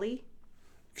Wendy's chili.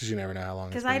 Because you never know how long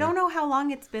it's Because been I don't know how long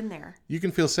it's been there. You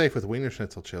can feel safe with Wiener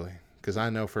Schnitzel chili. Because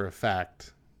I know for a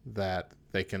fact that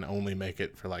they can only make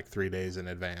it for like 3 days in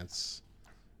advance.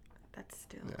 That's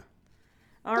still. Yeah.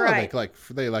 All Well, right.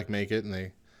 They make it and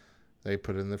they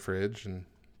put it in the fridge, and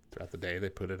throughout the day they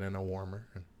put it in a warmer.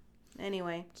 And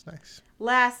Anyway, it's nice.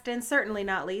 last and certainly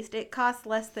not least, it costs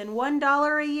less than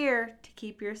 $1 a year to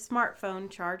keep your smartphone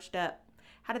charged up.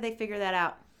 How did they figure that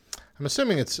out? I'm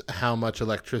assuming it's how much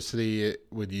electricity it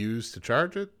would use to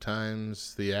charge it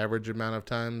times the average amount of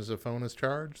times a phone is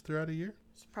charged throughout a year.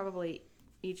 It's probably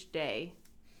each day.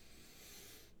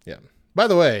 Yeah. By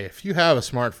the way, if you have a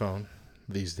smartphone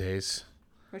these days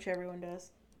Which everyone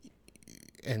does.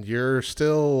 and you're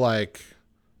still like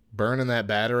burning that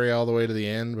battery all the way to the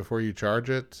end before you charge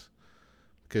it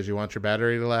because you want your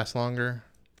battery to last longer,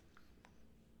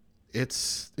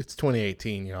 it's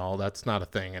 2018, y'all. That's not a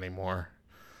thing anymore.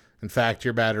 In fact,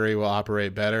 your battery will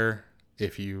operate better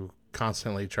if you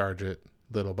constantly charge it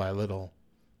little by little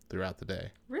throughout the day.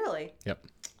 Really? Yep.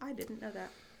 I didn't know that.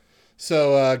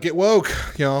 So get woke,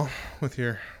 y'all, with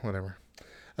your whatever.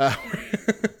 We're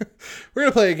going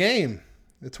to play a game.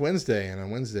 It's Wednesday, and on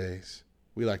Wednesdays,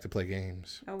 we like to play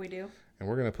games. Oh, we do? And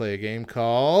we're going to play a game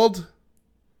called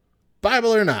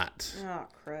Bible or Not. Oh,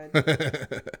 crud.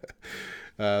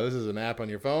 This is an app on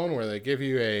your phone where they give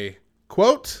you a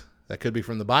quote that could be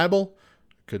from the Bible,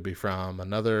 could be from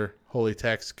another holy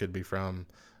text, could be from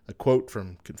a quote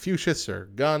from Confucius or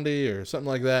Gandhi or something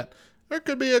like that. Or it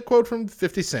could be a quote from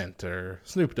 50 Cent or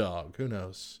Snoop Dogg. Who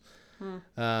knows?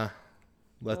 We're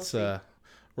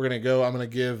gonna go. I'm gonna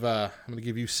give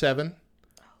you 7,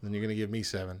 then you're gonna give me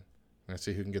 7. I'm gonna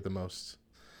see who can get the most.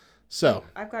 So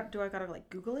Do I gotta like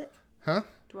Google it? Huh?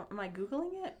 Am I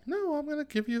Googling it? No, I'm going to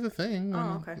give you the thing.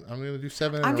 Oh, okay. I'm going to do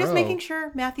 7 in a row. I'm just making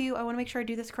sure, Matthew. I want to make sure I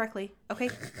do this correctly. Okay?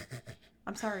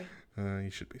 I'm sorry.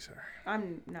 You should be sorry.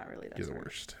 I'm not really that You're sorry. the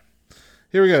worst.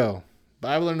 Here we go.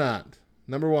 Bible or not.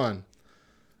 Number 1.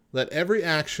 Let every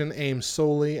action aim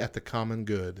solely at the common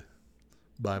good.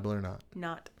 Bible or not.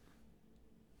 Not.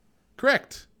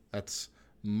 Correct. That's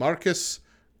Marcus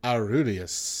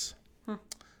Aurelius.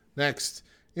 Next.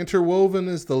 Interwoven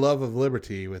is the love of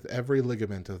liberty with every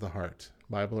ligament of the heart.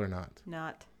 Bible or not.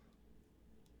 Not.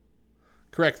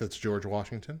 Correct. That's George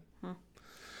Washington.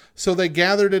 So they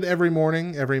gathered it every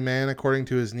morning, every man according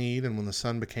to his need, and when the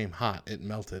sun became hot, it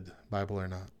melted. Bible or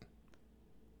not.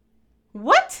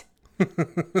 What?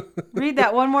 Read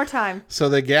that one more time. So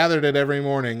they gathered it every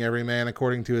morning, every man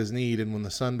according to his need, and when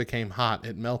the sun became hot,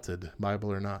 it melted.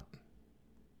 Bible or not.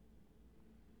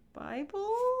 Bible?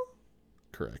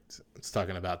 Correct. It's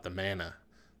talking about the manna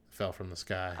that fell from the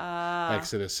sky.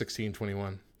 Exodus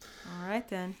 16:21. All right,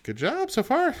 then. Good job so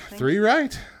far. 3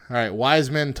 right. All right. Wise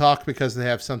men talk because they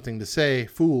have something to say.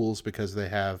 Fools because they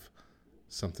have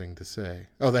something to say.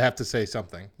 Oh, they have to say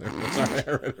something. Sorry,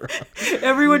 I read it wrong.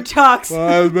 Everyone talks.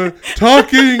 Wise men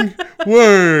talking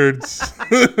words.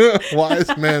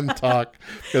 Wise men talk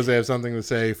because they have something to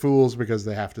say. Fools because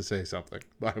they have to say something.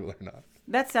 Bible or not.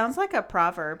 That sounds like a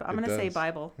proverb. I'm It going to say does.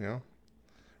 Bible. Yeah.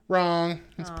 Wrong.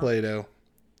 It's Plato.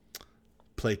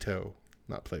 Plato,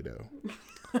 not Play-Doh.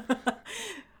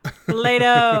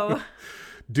 Plato.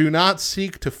 Do not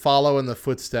seek to follow in the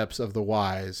footsteps of the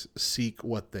wise. Seek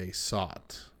what they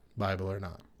sought. Bible or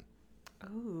not.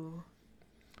 Ooh.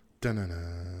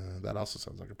 Dun-dun-dun. That also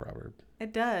sounds like a proverb.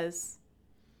 It does.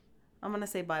 I'm going to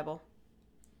say Bible.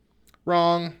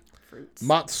 Wrong. Fruits.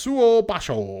 Matsuo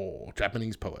Basho,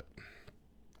 Japanese poet.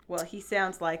 Well, he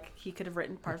sounds like he could have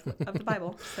written parts of the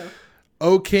Bible. So,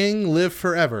 O king, live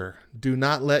forever. Do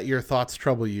not let your thoughts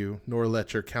trouble you, nor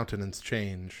let your countenance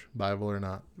change. Bible or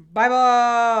not.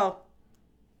 Bible.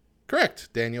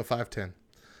 Correct. Daniel 5:10.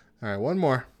 All right, one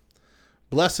more.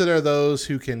 Blessed are those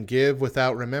who can give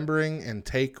without remembering and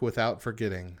take without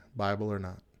forgetting. Bible or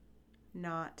not.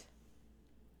 Not.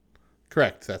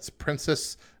 Correct. That's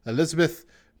Princess Elizabeth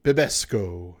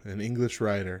Bibesco, an English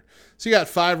writer. So you got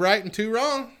 5 right and 2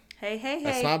 wrong. Hey, hey, hey.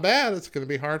 That's not bad. It's going to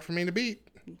be hard for me to beat.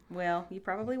 Well, you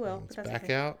probably will. Let's but that's back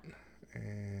okay. out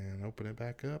and open it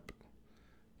back up.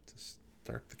 Just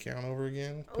start the count over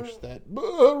again. Push that.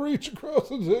 Reach across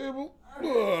the table. There we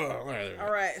go.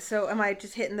 All right. So, am I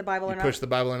just hitting the Bible or You not? push the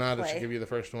Bible or not, it should Play. give you the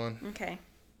first one. Okay.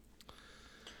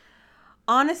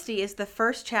 Honesty is the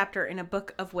first chapter in a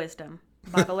book of wisdom.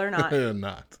 Bible or not?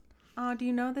 Not. Oh, do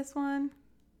you know this one?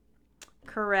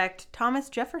 Correct. Thomas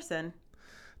Jefferson.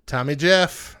 Tommy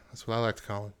Jeff. That's what I like to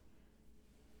call him.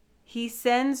 He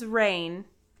sends rain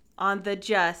on the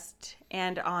just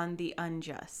and on the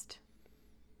unjust.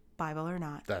 Bible or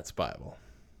not? That's Bible.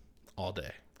 All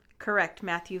day. Correct.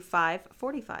 Matthew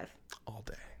 5:45. All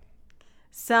day.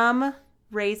 Some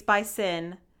raised by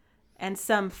sin, and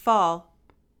some fall.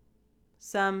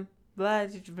 Some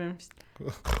What?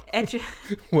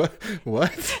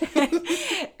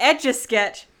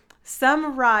 Etch-a-sketch.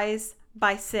 Some rise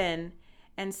by sin,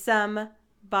 and some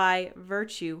by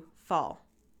virtue fall.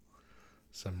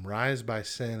 Some rise by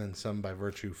sin and some by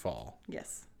virtue fall.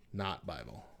 Yes. Not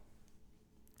Bible.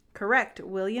 Correct.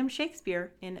 William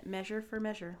Shakespeare in Measure for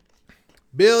Measure.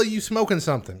 Bill, you smoking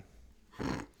something?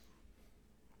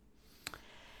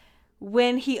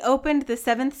 When he opened the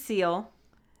 7th seal,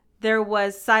 there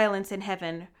was silence in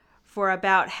heaven for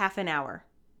about half an hour.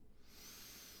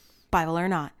 Bible or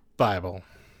not? Bible.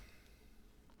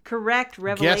 Correct.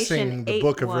 Revelation Guessing the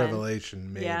book of 8:1.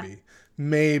 Revelation, maybe. Yeah.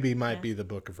 Maybe might be the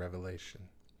book of Revelation.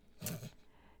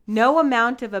 No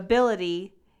amount of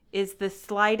ability is the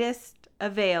slightest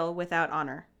avail without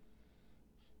honor.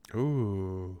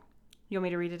 Ooh. You want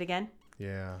me to read it again?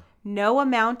 Yeah. No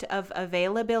amount of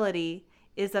availability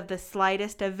is of the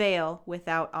slightest avail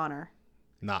without honor.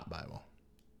 Not Bible.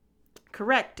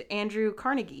 Correct. Andrew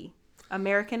Carnegie,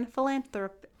 American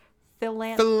philanthropist.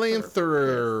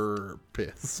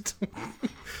 Philanthropist.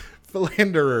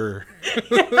 Philanderer.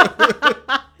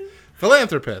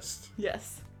 Philanthropist.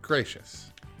 Yes.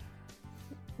 Gracious.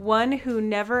 One who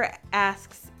never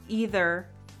asks either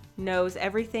knows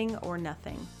everything or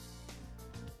nothing.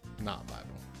 Not Bible.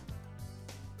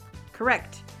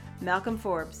 Correct. Malcolm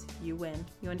Forbes, you win.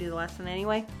 You want to do the last one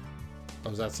anyway? Oh,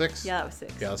 was that 6? Yeah, that was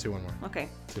 6. Yeah, let's do one more. Okay.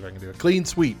 See if I can do a clean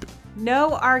sweep.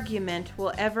 No argument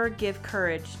will ever give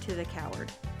courage to the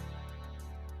coward.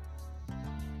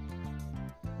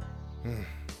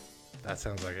 That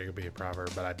sounds like it could be a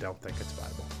proverb, but I don't think it's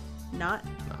Bible. Not?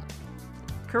 Not.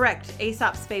 Correct.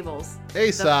 Aesop's Fables.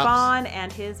 Aesop's. The Fawn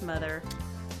and his mother.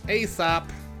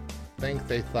 Aesop. Thanks,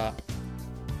 Aesop,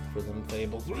 for them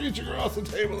fables. Reaching across the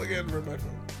table again for my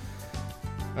phone.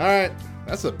 All right.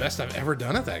 That's the best I've ever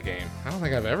done at that game. I don't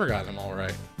think I've ever gotten them all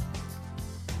right.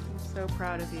 I'm so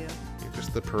proud of you. You're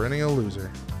just the perennial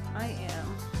loser. I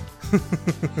am.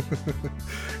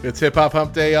 It's Hip Hop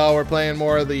Hump Day, y'all. We're playing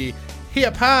more of the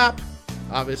hip hop,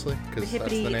 obviously, because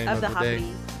that's the name of the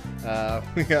day.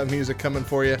 We got music coming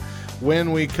for you.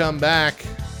 When we come back,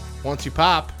 once you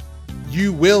pop,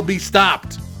 you will be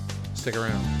stopped. Stick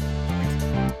around.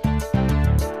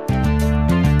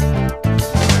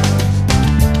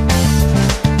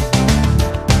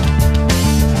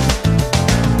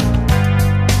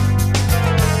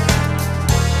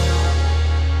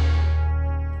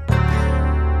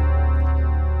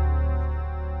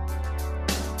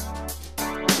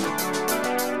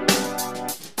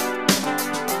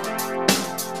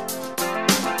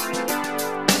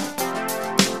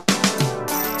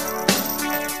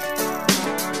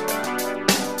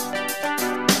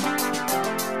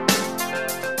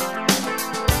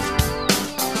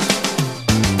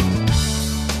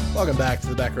 Welcome back to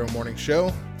the Back Row Morning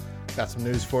Show. Got some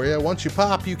news for you. Once you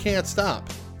pop, you can't stop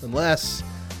unless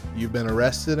you've been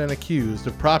arrested and accused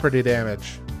of property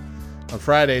damage. On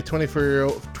Friday,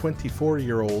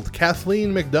 24-year-old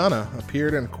Kathleen McDonough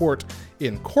appeared in court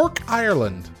in Cork,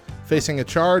 Ireland, facing a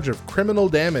charge of criminal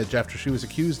damage after she was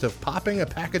accused of popping a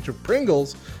package of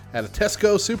Pringles at a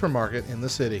Tesco supermarket in the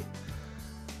city.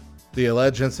 The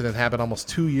alleged incident happened almost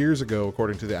 2 years ago,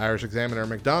 according to the Irish Examiner.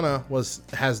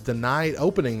 McDonough has denied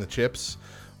opening the chips,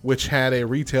 which had a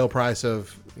retail price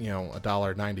of,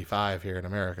 $1.95 here in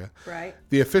America. Right.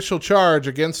 The official charge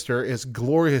against her is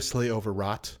gloriously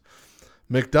overwrought.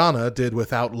 McDonough did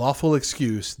without lawful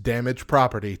excuse damage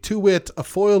property, to wit, a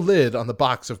foil lid on the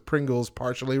box of Pringles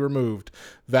partially removed,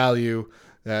 value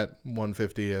at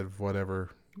 $1.50 of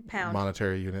whatever Pound.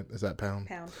 monetary unit. Is that pound?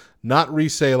 Pound. Not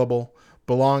resaleable,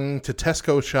 belonging to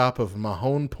Tesco shop of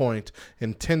Mahone Point,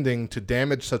 intending to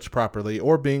damage such property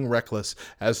or being reckless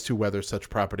as to whether such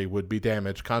property would be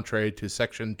damaged, contrary to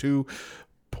Section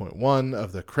 2.1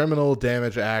 of the Criminal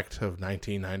Damage Act of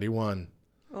 1991.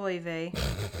 Oy vey.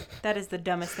 That is the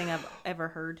dumbest thing I've ever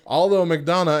heard. Although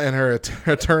McDonough and her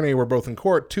attorney were both in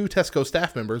court, two Tesco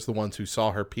staff members, the ones who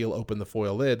saw her peel open the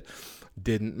foil lid,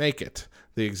 didn't make it.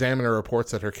 The Examiner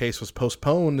reports that her case was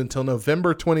postponed until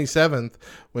November 27th,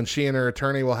 when she and her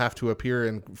attorney will have to appear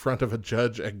in front of a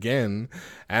judge again,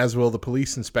 as will the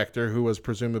police inspector who was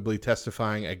presumably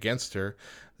testifying against her.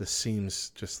 This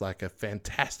seems just like a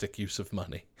fantastic use of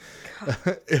money.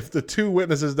 If the two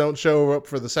witnesses don't show up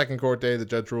for the second court day, the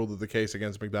judge ruled that the case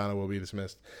against McDonough will be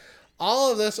dismissed.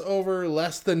 All of this over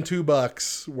less than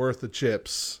 $2 worth of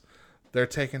chips. They're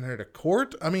taking her to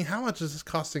court? I mean, how much is this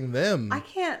costing them? I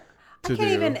can't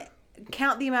even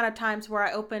count the amount of times where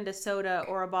I opened a soda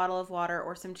or a bottle of water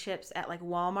or some chips at like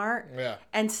Walmart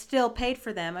and still paid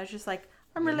for them. I was just like,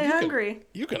 I'm really hungry.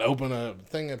 You can open a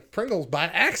thing of Pringles by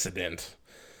accident.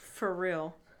 For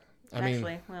real.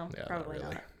 Actually, probably not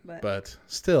really. not. But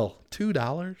still, $2?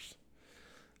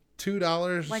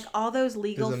 $2? Like all those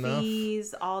legal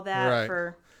fees, all that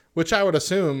for... Which I would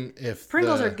assume if...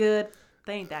 Pringles are good.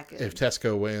 They ain't that good. If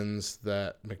Tesco wins,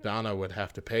 that McDonough would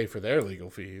have to pay for their legal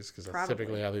fees, because that's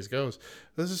typically how these goes.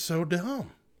 This is so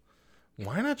dumb.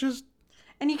 Why not just...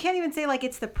 And you can't even say like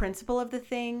it's the principle of the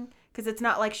thing, because it's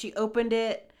not like she opened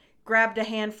it, grabbed a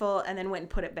handful, and then went and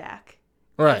put it back.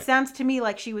 Right. It sounds to me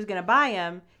like she was going to buy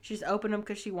them. She just opened them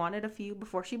because she wanted a few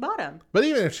before she bought them. But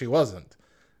even if she wasn't,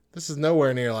 this is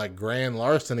nowhere near like grand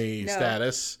larceny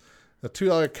status. The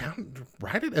 $2 account,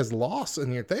 write it as loss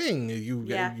in your thing.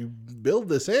 You build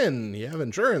this in. You have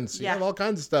insurance. You have all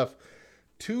kinds of stuff.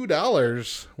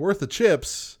 $2 worth of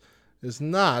chips is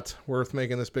not worth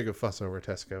making this big a fuss over,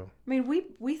 Tesco. I mean,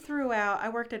 we threw out. I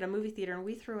worked at a movie theater and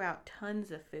we threw out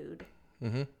tons of food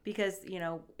because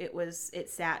it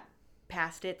sat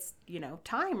past its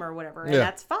time or whatever, and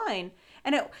that's fine.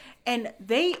 And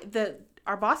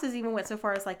our bosses even went so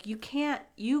far as like you can't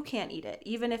eat it,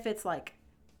 even if it's like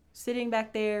sitting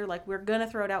back there, like we're gonna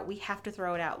throw it out, we have to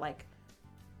throw it out. Like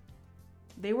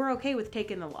they were okay with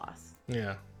taking the loss.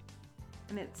 Yeah.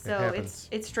 And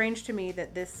it's strange to me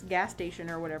that this gas station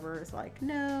or whatever is like,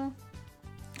 no.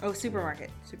 Oh, supermarket.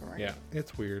 Yeah,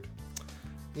 it's weird.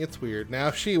 Now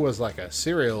if she was like a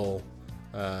cereal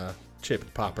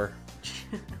chip popper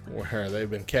where they've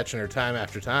been catching her time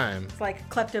after time. It's like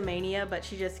kleptomania, but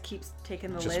she just keeps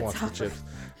taking the lids off the chips.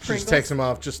 She just takes them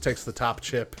off, just takes the top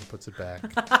chip and puts it back.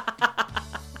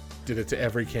 Did it to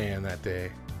every can that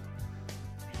day.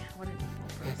 Man, what an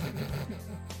evil person.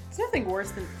 There's nothing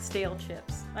worse than stale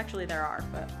chips. Actually, there are,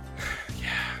 but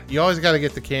You always got to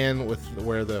get the can with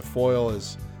where the foil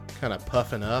is kind of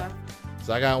puffing up. Okay.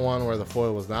 So I got one where the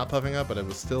foil was not puffing up, but it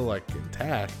was still like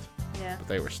intact. yeah. But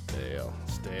they were stale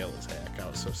as heck. I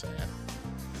was so sad.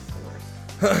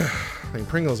 I mean,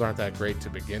 Pringles aren't that great to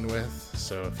begin with,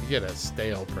 so if you get a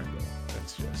stale Pringle,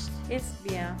 it's just It's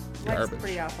Life's garbage.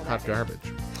 pretty awful. Hot that day. garbage.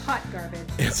 Hot garbage.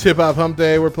 It's Hip Hop Hump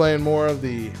Day. We're playing more of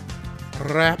the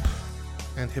rap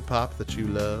and hip hop that you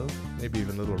love. Maybe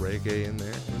even a little reggae in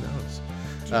there. Who knows?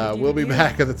 We'll be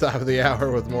back at the top of the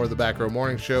hour with more of the Back Row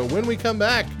Morning Show. When we come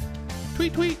back,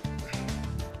 tweet.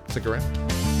 Stick around.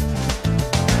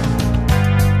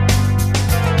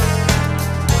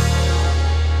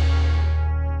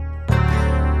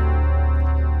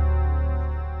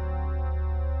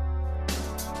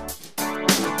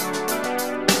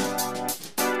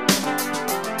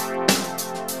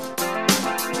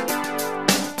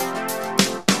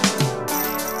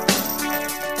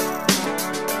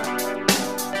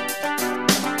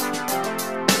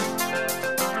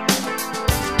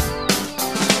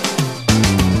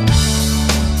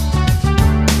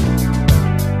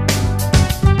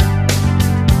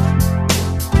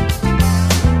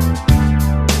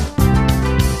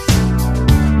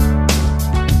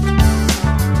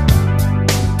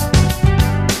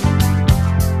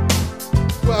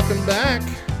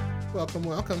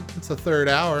 Welcome. It's the third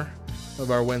hour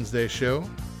of our Wednesday show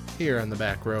here on the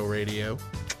Back Row Radio.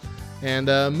 And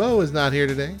Mo is not here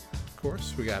today. Of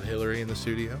course, we got Hillary in the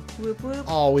studio Whoop whoop.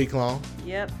 all week long.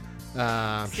 Yep.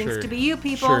 I'm Seems sure, to be you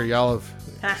people. Sure, y'all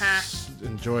have Haha.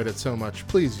 enjoyed it so much.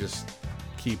 Please just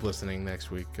keep listening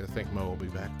next week. I think Mo will be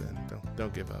back then.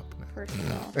 Don't give up. First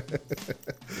of all.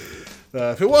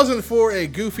 If it wasn't for a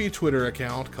goofy Twitter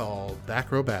account called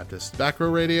Back Row Baptist, Back Row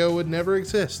Radio would never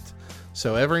exist.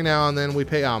 So every now and then we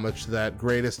pay homage to that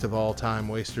greatest of all time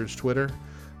wasters Twitter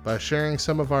by sharing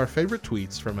some of our favorite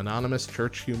tweets from anonymous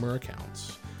church humor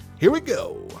accounts. Here we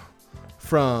go.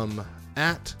 From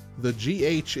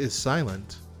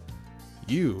 @TheGH_is_silent.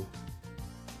 You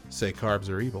say carbs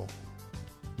are evil.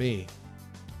 Me,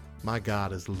 my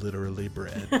God is literally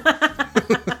bread.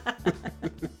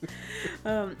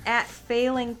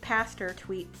 @FailingPastor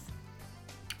tweets,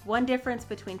 one difference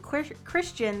between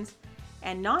Christians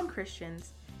and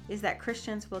non-Christians is that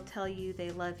Christians will tell you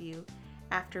they love you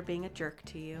after being a jerk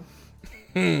to you.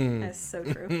 That's so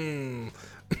true.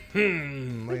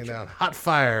 Laying down hot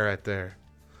fire right there.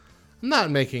 I'm not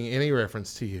making any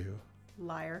reference to you.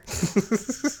 Liar.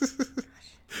 The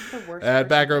worst. At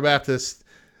Back Row Baptist,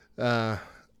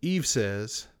 Eve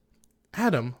says,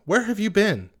 Adam, where have you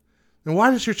been? And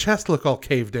why does your chest look all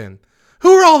caved in?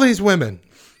 Who are all these women?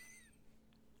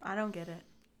 I don't get it.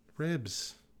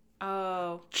 Ribs.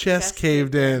 Oh. Chest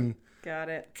caved in. Got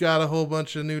it. Got a whole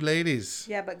bunch of new ladies.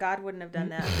 Yeah, but God wouldn't have done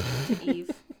that to Eve.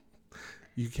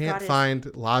 You can't God is-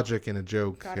 find logic in a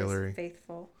joke, God Hillary. is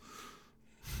faithful.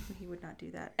 He would not do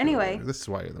that. Anyway, This is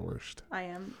why you're the worst. I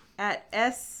am at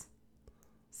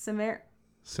Seminarian.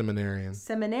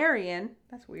 Seminarian.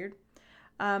 That's weird.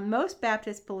 Most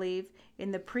Baptists believe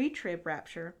in the pre-trib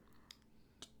rapture.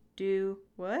 Do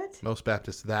what? Most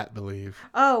Baptists that believe.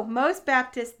 Oh, most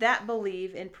Baptists that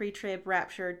believe in pre-trib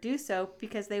rapture do so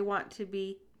because they want to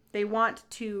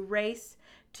race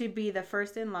to be the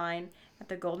first in line at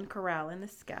the Golden Corral in the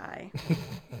sky.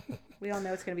 We all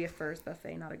know it's going to be a Furs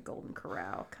buffet, not a Golden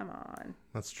Corral. Come on.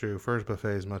 That's true. Furs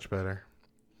buffet is much better.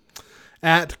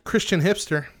 At Christian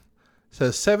Hipster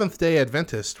says Seventh-day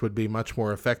Adventist would be much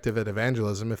more effective at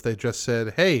evangelism if they just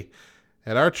said, hey,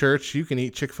 at our church, you can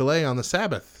eat Chick-fil-A on the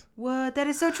Sabbath. What? That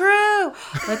is so true.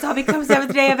 Let's all become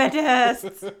Seventh-day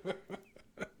Adventists.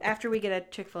 After we get a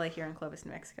Chick-fil-A here in Clovis,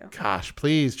 New Mexico. Gosh,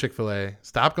 please, Chick-fil-A.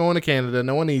 Stop going to Canada.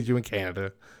 No one needs you in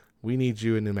Canada. We need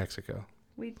you in New Mexico.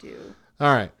 We do.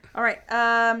 All right. All right.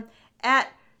 At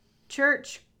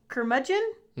Church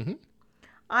Curmudgeon,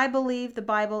 I believe the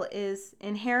Bible is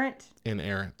inerrant.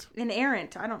 Inerrant.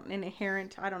 I don't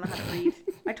know how to read.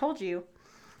 I told you.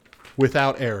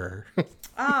 Without error.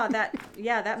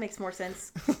 That makes more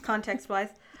sense context-wise.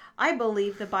 I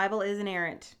believe the Bible is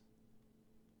inerrant.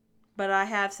 But I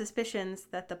have suspicions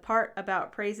that the part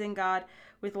about praising God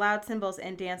with loud cymbals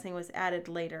and dancing was added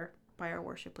later by our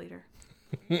worship leader.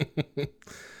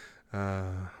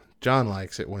 John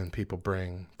likes it when people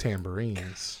bring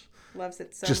tambourines. Loves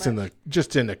it so Just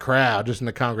much. in the crowd, just in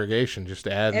the congregation, just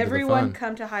to add Everyone to the fun.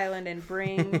 come to Highland and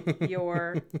bring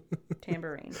your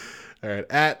tambourine. All right.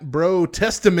 At Bro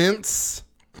Testaments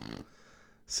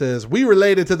says, we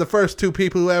related to the first two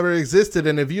people who ever existed,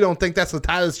 and if you don't think that's the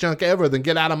tightest junk ever, then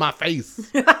get out of my face.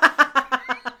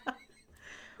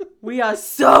 We are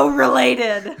so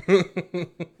related.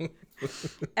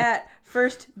 At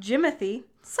first, Jimothy.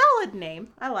 Solid name.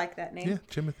 I like that name. Yeah,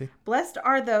 Timothy. Blessed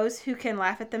are those who can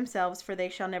laugh at themselves, for they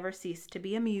shall never cease to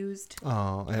be amused.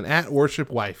 Oh, and at Worship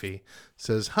Wifey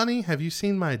says, honey, have you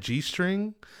seen my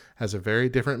G-string? Has a very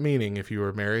different meaning if you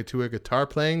were married to a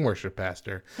guitar-playing worship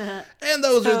pastor. And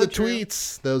those So are the true.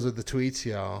 tweets. Those are the tweets,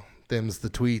 y'all. Them's the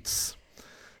tweets.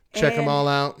 Check them And all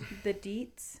out. The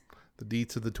deets? The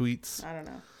deets of the tweets. I don't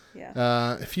know.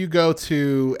 Yeah. If you go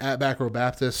to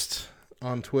 @BackRowBaptist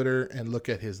on Twitter and look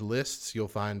at his lists, you'll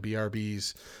find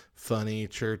BRB's Funny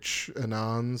Church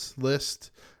Anons list,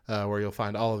 where you'll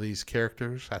find all of these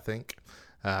characters, I think.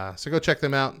 So go check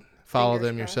them out. Follow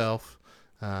Fingers them crossed.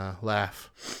 yourself.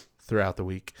 Laugh throughout the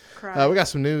week. Cry. We got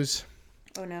some news.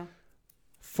 Oh, no.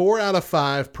 4 out of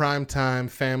 5 primetime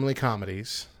family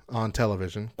comedies on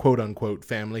television, quote-unquote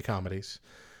family comedies,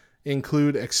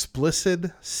 include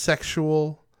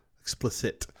sexual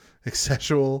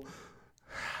Sexual.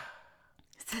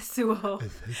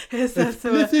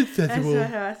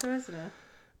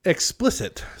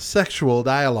 explicit sexual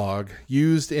dialogue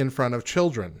used in front of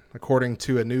children, according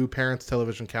to a new Parents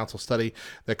Television Council study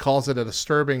that calls it a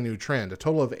disturbing new trend. A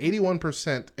total of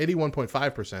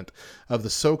 81.5% of the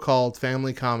so-called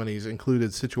family comedies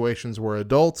included situations where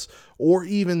adults or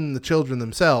even the children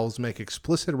themselves make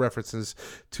explicit references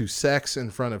to sex in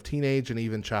front of teenage and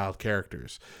even child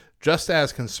characters. Just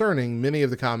as concerning, many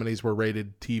of the comedies were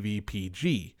rated TV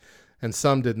PG, and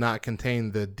some did not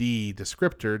contain the D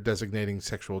descriptor designating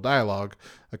sexual dialogue,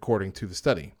 according to the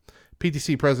study.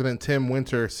 PTC President Tim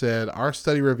Winter said, our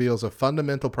study reveals a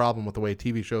fundamental problem with the way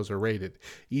TV shows are rated.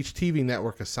 Each TV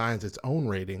network assigns its own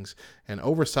ratings, and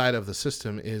oversight of the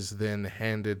system is then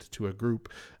handed to a group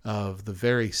of the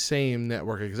very same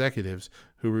network executives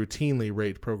who routinely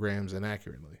rate programs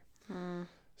inaccurately.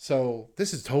 So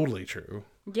this is totally true.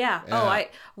 Yeah. Oh,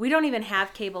 we don't even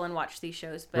have cable and watch these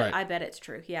shows, but Right. I bet it's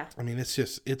true. Yeah. I mean, it's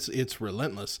just, it's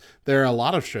relentless. There are a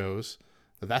lot of shows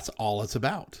that's all it's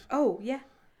about. Oh, yeah.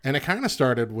 And it kind of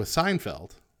started with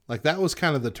Seinfeld. Like, that was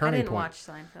kind of the I turning didn't point. watch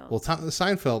Seinfeld. Well,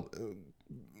 Seinfeld,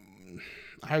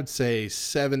 I would say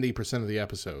 70% of the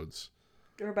episodes,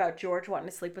 Or about George wanting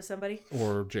to sleep with somebody.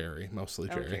 or Jerry, mostly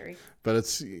Oh, Jerry. Jerry. But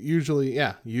it's usually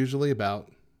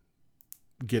about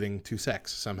getting to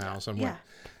sex somehow, somewhere.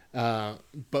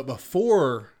 But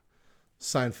before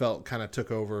Seinfeld kind of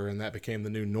took over and that became the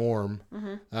new norm,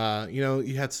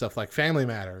 you had stuff like Family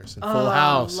Matters and Full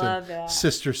House love and that.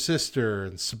 Sister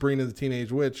and Sabrina the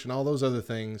Teenage Witch and all those other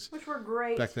things. Which were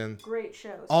great. Back then. Great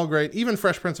shows. All great. Even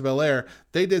Fresh Prince of Bel-Air,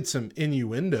 they did some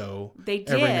innuendo They did.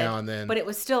 every now and then. But it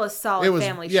was still a solid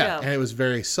family show. And it was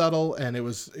very subtle, and it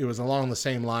was along the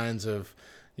same lines of,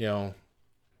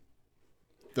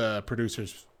 the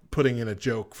producers putting in a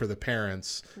joke for the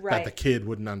parents that Right. the kid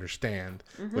wouldn't understand,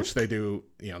 which they do.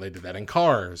 They did that in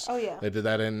Cars. Oh, yeah. They did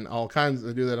that in all kinds.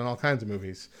 They do that in all kinds of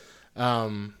movies.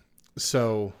 It's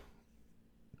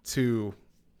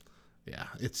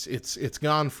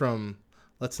gone from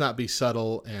let's not be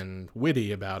subtle and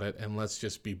witty about it, and let's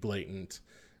just be blatant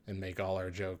and make all our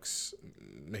jokes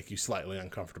make you slightly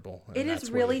uncomfortable. And It is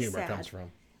that's where the really humor sad. comes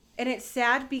from. And it's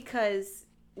sad because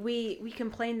we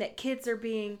complain that kids are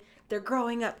they're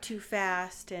growing up too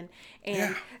fast and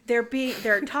Yeah.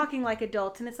 they're talking like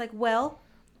adults, and it's like, well,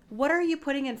 what are you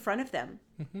putting in front of them?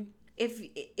 Mm-hmm.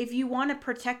 If you want to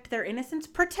protect their innocence,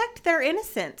 protect their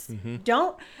innocence. Mm-hmm.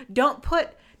 Don't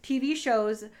put TV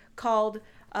shows called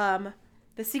The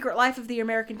Secret Life of the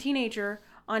American Teenager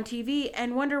on TV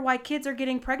and wonder why kids are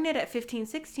getting pregnant at 15,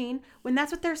 16 when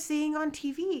that's what they're seeing on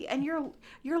TV, and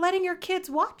you're letting your kids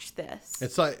watch this.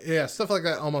 It's like, stuff like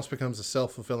that almost becomes a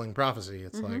self-fulfilling prophecy.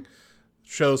 It's Mm-hmm. like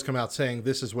shows come out saying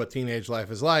this is what teenage life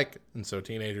is like, and so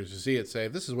teenagers who see it say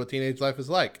this is what teenage life is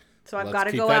like. So I've Let's got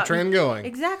to keep go that out trend and, going.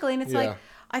 Exactly, and it's Yeah. like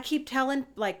I keep telling,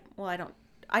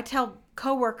 I tell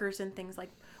coworkers and things like,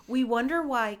 we wonder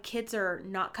why kids are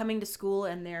not coming to school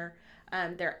and they're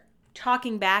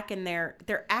talking back and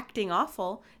they're acting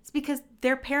awful. It's because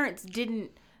their parents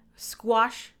didn't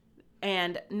squash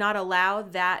and not allow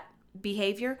that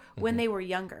behavior when they were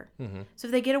younger. So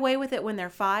if they get away with it when they're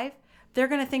 5, they're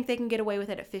going to think they can get away with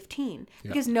it at 15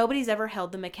 because nobody's ever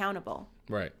held them accountable.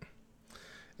 Right.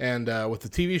 And with the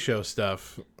TV show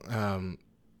stuff,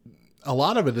 a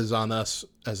lot of it is on us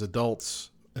as adults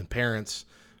and parents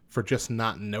for just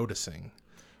not noticing.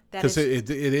 That Because is,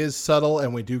 it is subtle,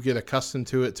 and we do get accustomed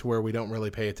to it to where we don't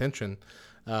really pay attention.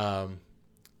 Mo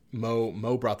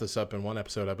brought this up in one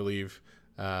episode, I believe,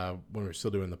 when we were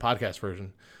still doing the podcast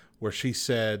version, where she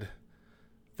said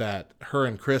that her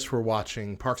and Chris were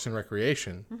watching Parks and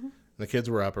Recreation. And the kids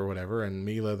were up or whatever, and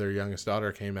Mila, their youngest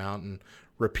daughter, came out and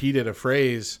repeated a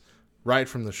phrase right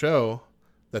from the show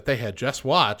that they had just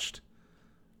watched,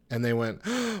 and they went,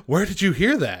 "Where did you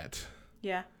hear that?"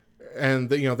 Yeah. And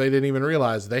they didn't even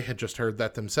realize they had just heard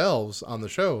that themselves on the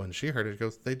show, and she heard it.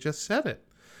 Goes, they just said it.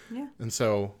 Yeah. And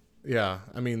so, yeah,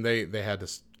 I mean, they had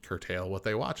to curtail what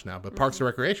they watch now. But Parks and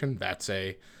Recreation,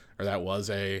 that was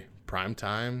a prime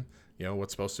time,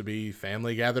 what's supposed to be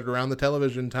family gathered around the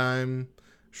television time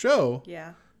show.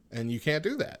 Yeah. And you can't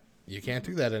do that. You can't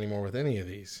do that anymore with any of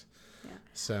these. Yeah.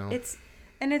 So it's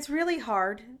really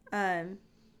hard,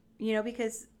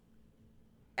 because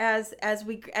as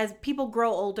people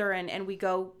grow older and we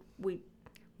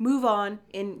move on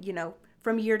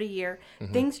from year to year,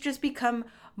 things just become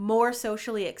more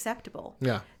socially acceptable.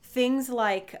 Yeah. Things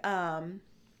like, I'm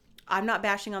not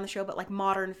bashing on the show, but like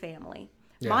Modern Family.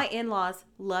 Yeah. My in-laws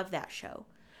love that show.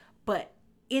 But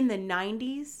in the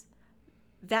 90s,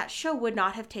 that show would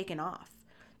not have taken off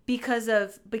because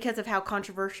of how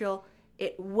controversial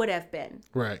it would have been.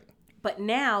 Right. But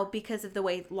now, because of the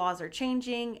way laws are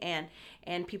changing and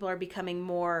people are becoming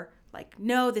more like,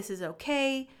 no, this is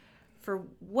okay for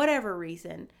whatever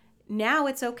reason, now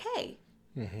it's okay.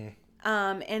 Mm-hmm.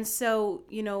 And so,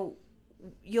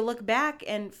 you look back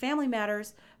and Family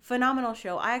Matters, phenomenal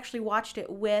show. I actually watched it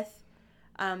with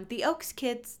the Oaks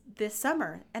kids this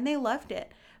summer, and they loved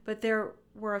it. But there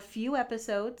were a few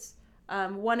episodes,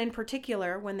 one in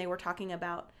particular, when they were talking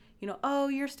about, oh,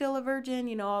 you're still a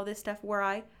virgin, all this stuff, where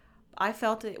I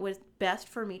felt it was best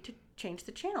for me to change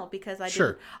the channel because I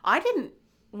didn't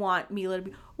want Mila to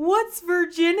be, what's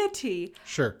virginity?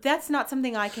 Sure. That's not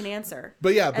something I can answer.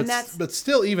 But yeah, but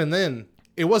still, even then,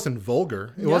 it wasn't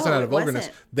vulgar. It wasn't out of vulgarness.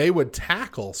 Wasn't. They would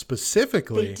tackle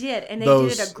specifically. They did, and they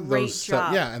did a great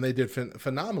job. Yeah, and they did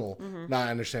phenomenal. Mm-hmm. Now I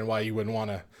understand why you wouldn't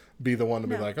want to be the one to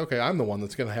be like, okay, I'm the one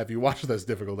that's going to have you watch this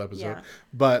difficult episode. Yeah.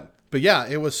 But yeah,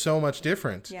 it was so much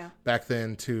different back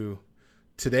then to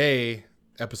today.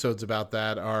 Episodes about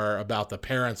that are about the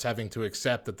parents having to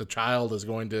accept that the child is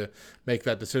going to make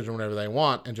that decision whenever they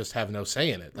want and just have no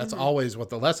say in it. That's always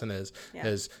what the lesson is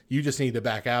you just need to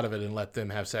back out of it and let them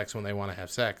have sex when they want to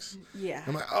have sex. Yeah.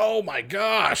 I'm like, oh my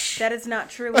gosh. That is not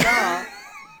true at all.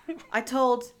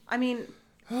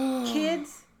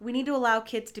 Kids, we need to allow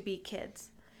kids to be kids.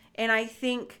 And I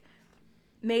think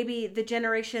maybe the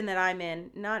generation that I'm in,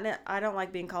 I don't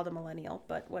like being called a millennial,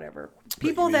 but whatever.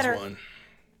 People that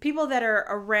are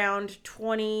around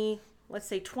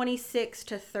 26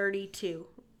 to 32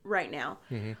 right now,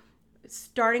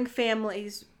 starting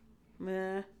families,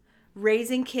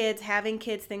 raising kids, having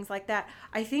kids, things like that.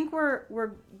 I think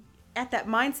we're at that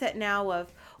mindset now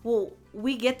of, well,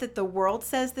 we get that the world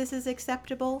says this is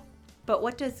acceptable, but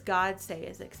what does God say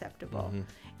is acceptable? Mm-hmm.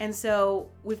 And so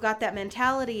we've got that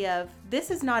mentality of, this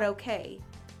is not okay.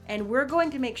 And we're going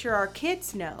to make sure our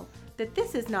kids know that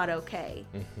this is not okay.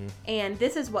 Mm-hmm. And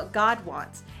this is what God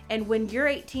wants. And when you're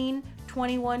 18,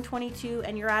 21, 22,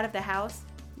 and you're out of the house,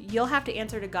 you'll have to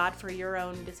answer to God for your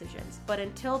own decisions. But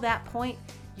until that point,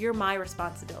 you're my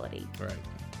responsibility. Right.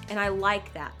 And I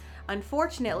like that.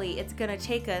 Unfortunately, it's going to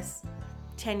take us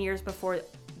 10 years before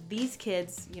these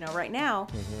kids, right now,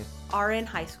 are in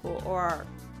high school or are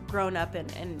grown up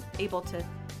and able to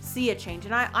see a change.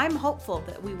 And I'm hopeful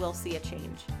that we will see a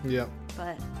change. Yeah.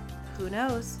 But who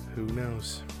knows? Who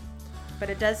knows? But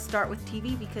it does start with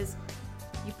TV because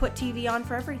you put TV on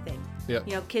for everything. Yeah.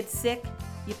 Kids sick,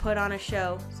 you put on a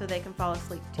show so they can fall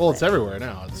asleep. It's everywhere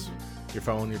now. It's your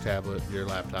phone, your tablet, your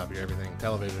laptop, your everything.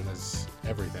 Television is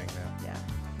everything now. Yeah.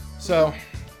 So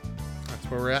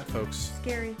that's where we're at, folks.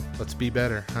 Scary. Let's be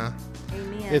better, huh?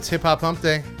 Amen. It's Hip Hop Hump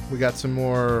Day. We got some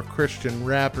more Christian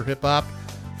rap or hip hop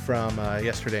from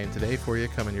yesterday and today for you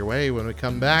coming your way. When we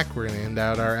come back, we're going to end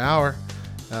out our hour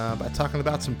by talking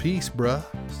about some peace, bruh.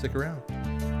 Stick around.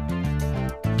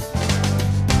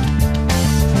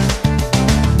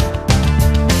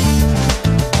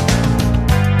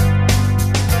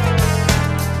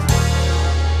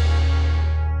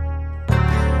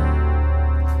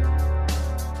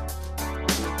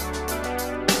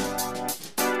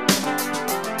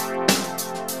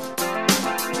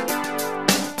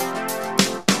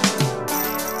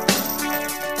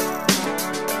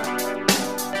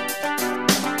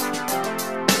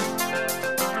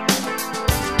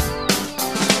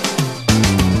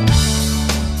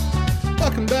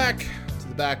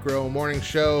 Back Row Morning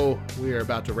Show. We are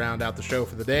about to round out the show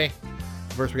for the day.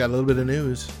 First, we got a little bit of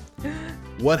news.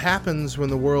 What happens when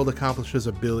the world accomplishes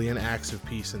 1 billion acts of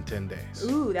peace in 10 days?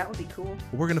 Ooh, that would be cool.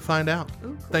 We're going to find out. Ooh,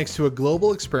 cool. Thanks to a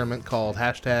global experiment called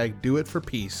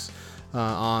 #DoItForPeace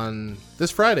on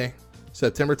this Friday,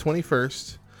 September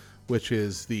 21st, which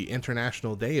is the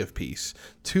International Day of Peace,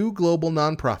 2 global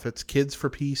nonprofits, Kids for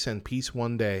Peace and Peace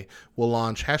One Day, will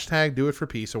launch hashtag Do It For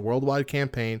Peace, a worldwide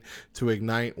campaign to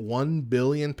ignite 1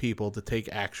 billion people to take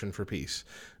action for peace.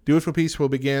 Do It For Peace will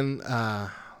begin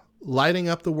lighting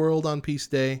up the world on Peace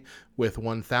Day with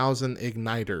 1,000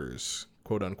 igniters,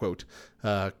 quote unquote.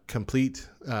 They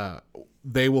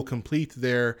will complete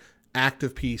their act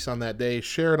of peace on that day,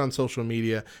 share it on social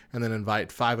media, and then invite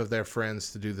 5 of their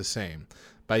friends to do the same.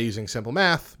 By using simple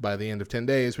math, by the end of 10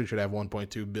 days, we should have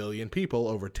 1.2 billion people,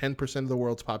 over 10% of the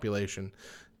world's population,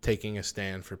 taking a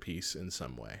stand for peace in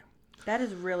some way. That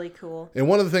is really cool. And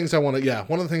one of the things I want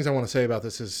to say about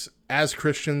this is, as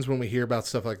Christians, when we hear about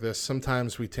stuff like this,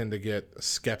 sometimes we tend to get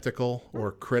skeptical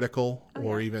or critical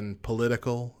or even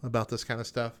political about this kind of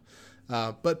stuff.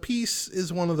 But peace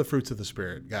is one of the fruits of the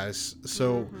Spirit, guys.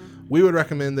 So we would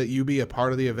recommend that you be a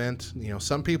part of the event. You know,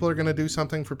 some people are going to do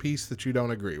something for peace that you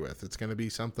don't agree with. It's going to be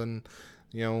something,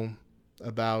 you know,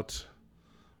 about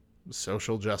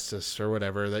social justice or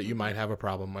whatever that you might have a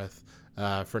problem with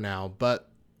for now. But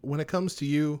when it comes to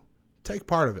you, take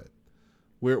part of it.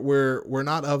 We're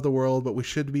not of the world, but we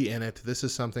should be in it. This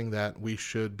is something that we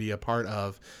should be a part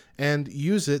of, and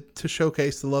use it to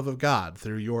showcase the love of God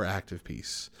through your act of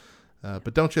peace.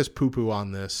 But don't just poo-poo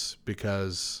on this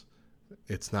because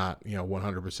it's not,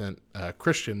 100% a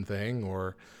Christian thing,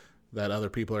 or that other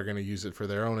people are going to use it for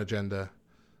their own agenda.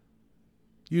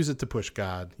 Use it to push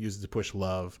God. Use it to push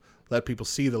love. Let people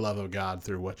see the love of God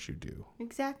through what you do.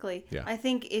 Exactly. Yeah. I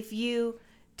think if you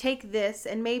take this,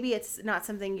 and maybe it's not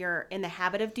something you're in the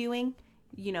habit of doing,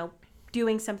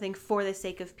 doing something for the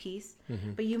sake of peace,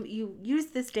 but you use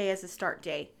this day as a start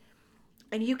day,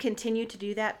 and you continue to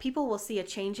do that, people will see a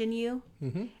change in you,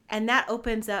 and that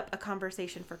opens up a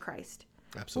conversation for Christ.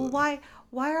 Absolutely. Well,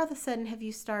 why all of a sudden have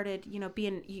you started,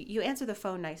 being, you answer the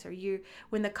phone nicer,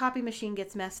 when the copy machine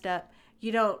gets messed up,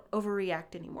 you don't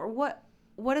overreact anymore. What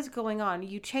is going on?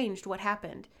 You changed. What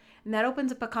happened? And that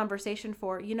opens up a conversation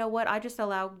for, I just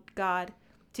allow God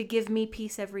to give me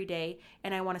peace every day,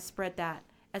 and I want to spread that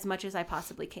as much as I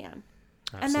possibly can.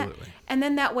 Absolutely. And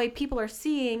then that way people are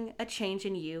seeing a change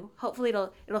in you. Hopefully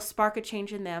it'll spark a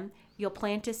change in them. You'll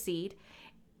plant a seed,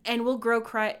 and we'll grow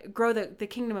the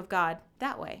kingdom of God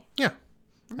that way. Yeah,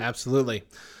 absolutely.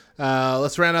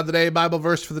 Let's round out the day. Bible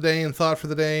verse for the day and thought for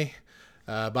the day.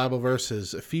 Bible verse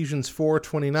is Ephesians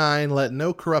 4:29. Let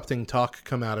no corrupting talk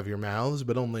come out of your mouths,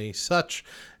 but only such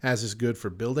as is good for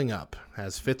building up,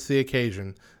 as fits the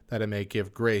occasion, that it may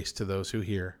give grace to those who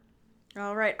hear.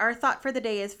 All right. Our thought for the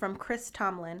day is from Chris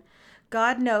Tomlin.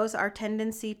 God knows our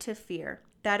tendency to fear.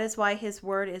 That is why his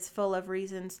word is full of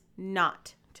reasons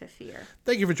not to fear.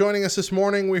 Thank you for joining us this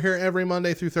morning. We're here every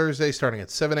Monday through Thursday, starting at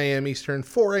 7 a.m. Eastern,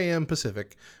 4 a.m.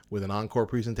 Pacific, with an encore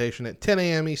presentation at 10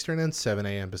 a.m. Eastern and 7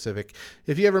 a.m. Pacific.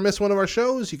 If you ever miss one of our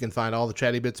shows, you can find all the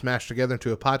chatty bits mashed together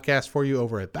into a podcast for you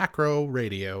over at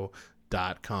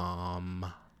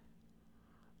backrowradio.com.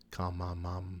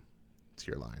 It's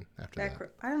your line after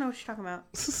that. I don't know what you're talking about.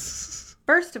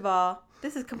 First of all,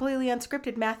 this is completely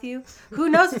unscripted, Matthew. Who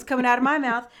knows what's coming out of my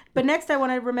mouth? But next I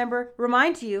want to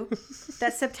remind you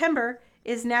that September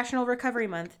is National Recovery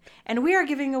Month, and we are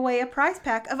giving away a prize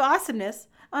pack of awesomeness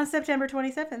on September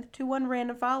 27th to one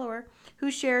random follower who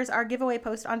shares our giveaway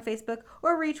post on Facebook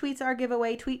or retweets our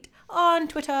giveaway tweet on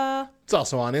Twitter. It's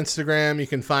also on Instagram. You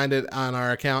can find it on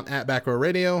our account at Backrow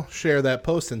Radio. Share that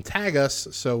post and tag us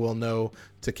so we'll know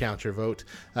to count your vote.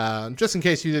 Just in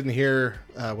case you didn't hear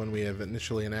when we have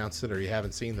initially announced it, or you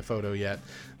haven't seen the photo yet,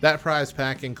 that prize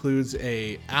pack includes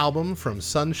a album from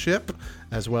Sonship,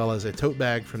 as well as a tote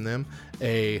bag from them,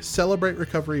 a Celebrate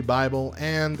Recovery Bible,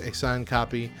 and a signed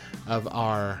copy of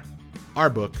our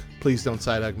book, Please Don't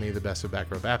Side Hug Me, The Best of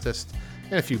Backrow Baptist,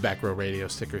 and a few Backrow Radio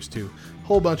stickers too.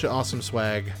 Whole bunch of awesome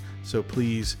swag, so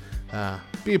please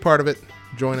be a part of it.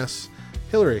 Join us.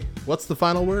 Hillary, what's the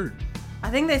final word? I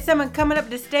think there's someone coming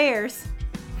up the stairs.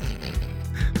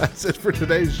 That's it for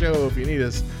today's show. If you need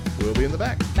us, we'll be in the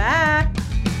back. Bye.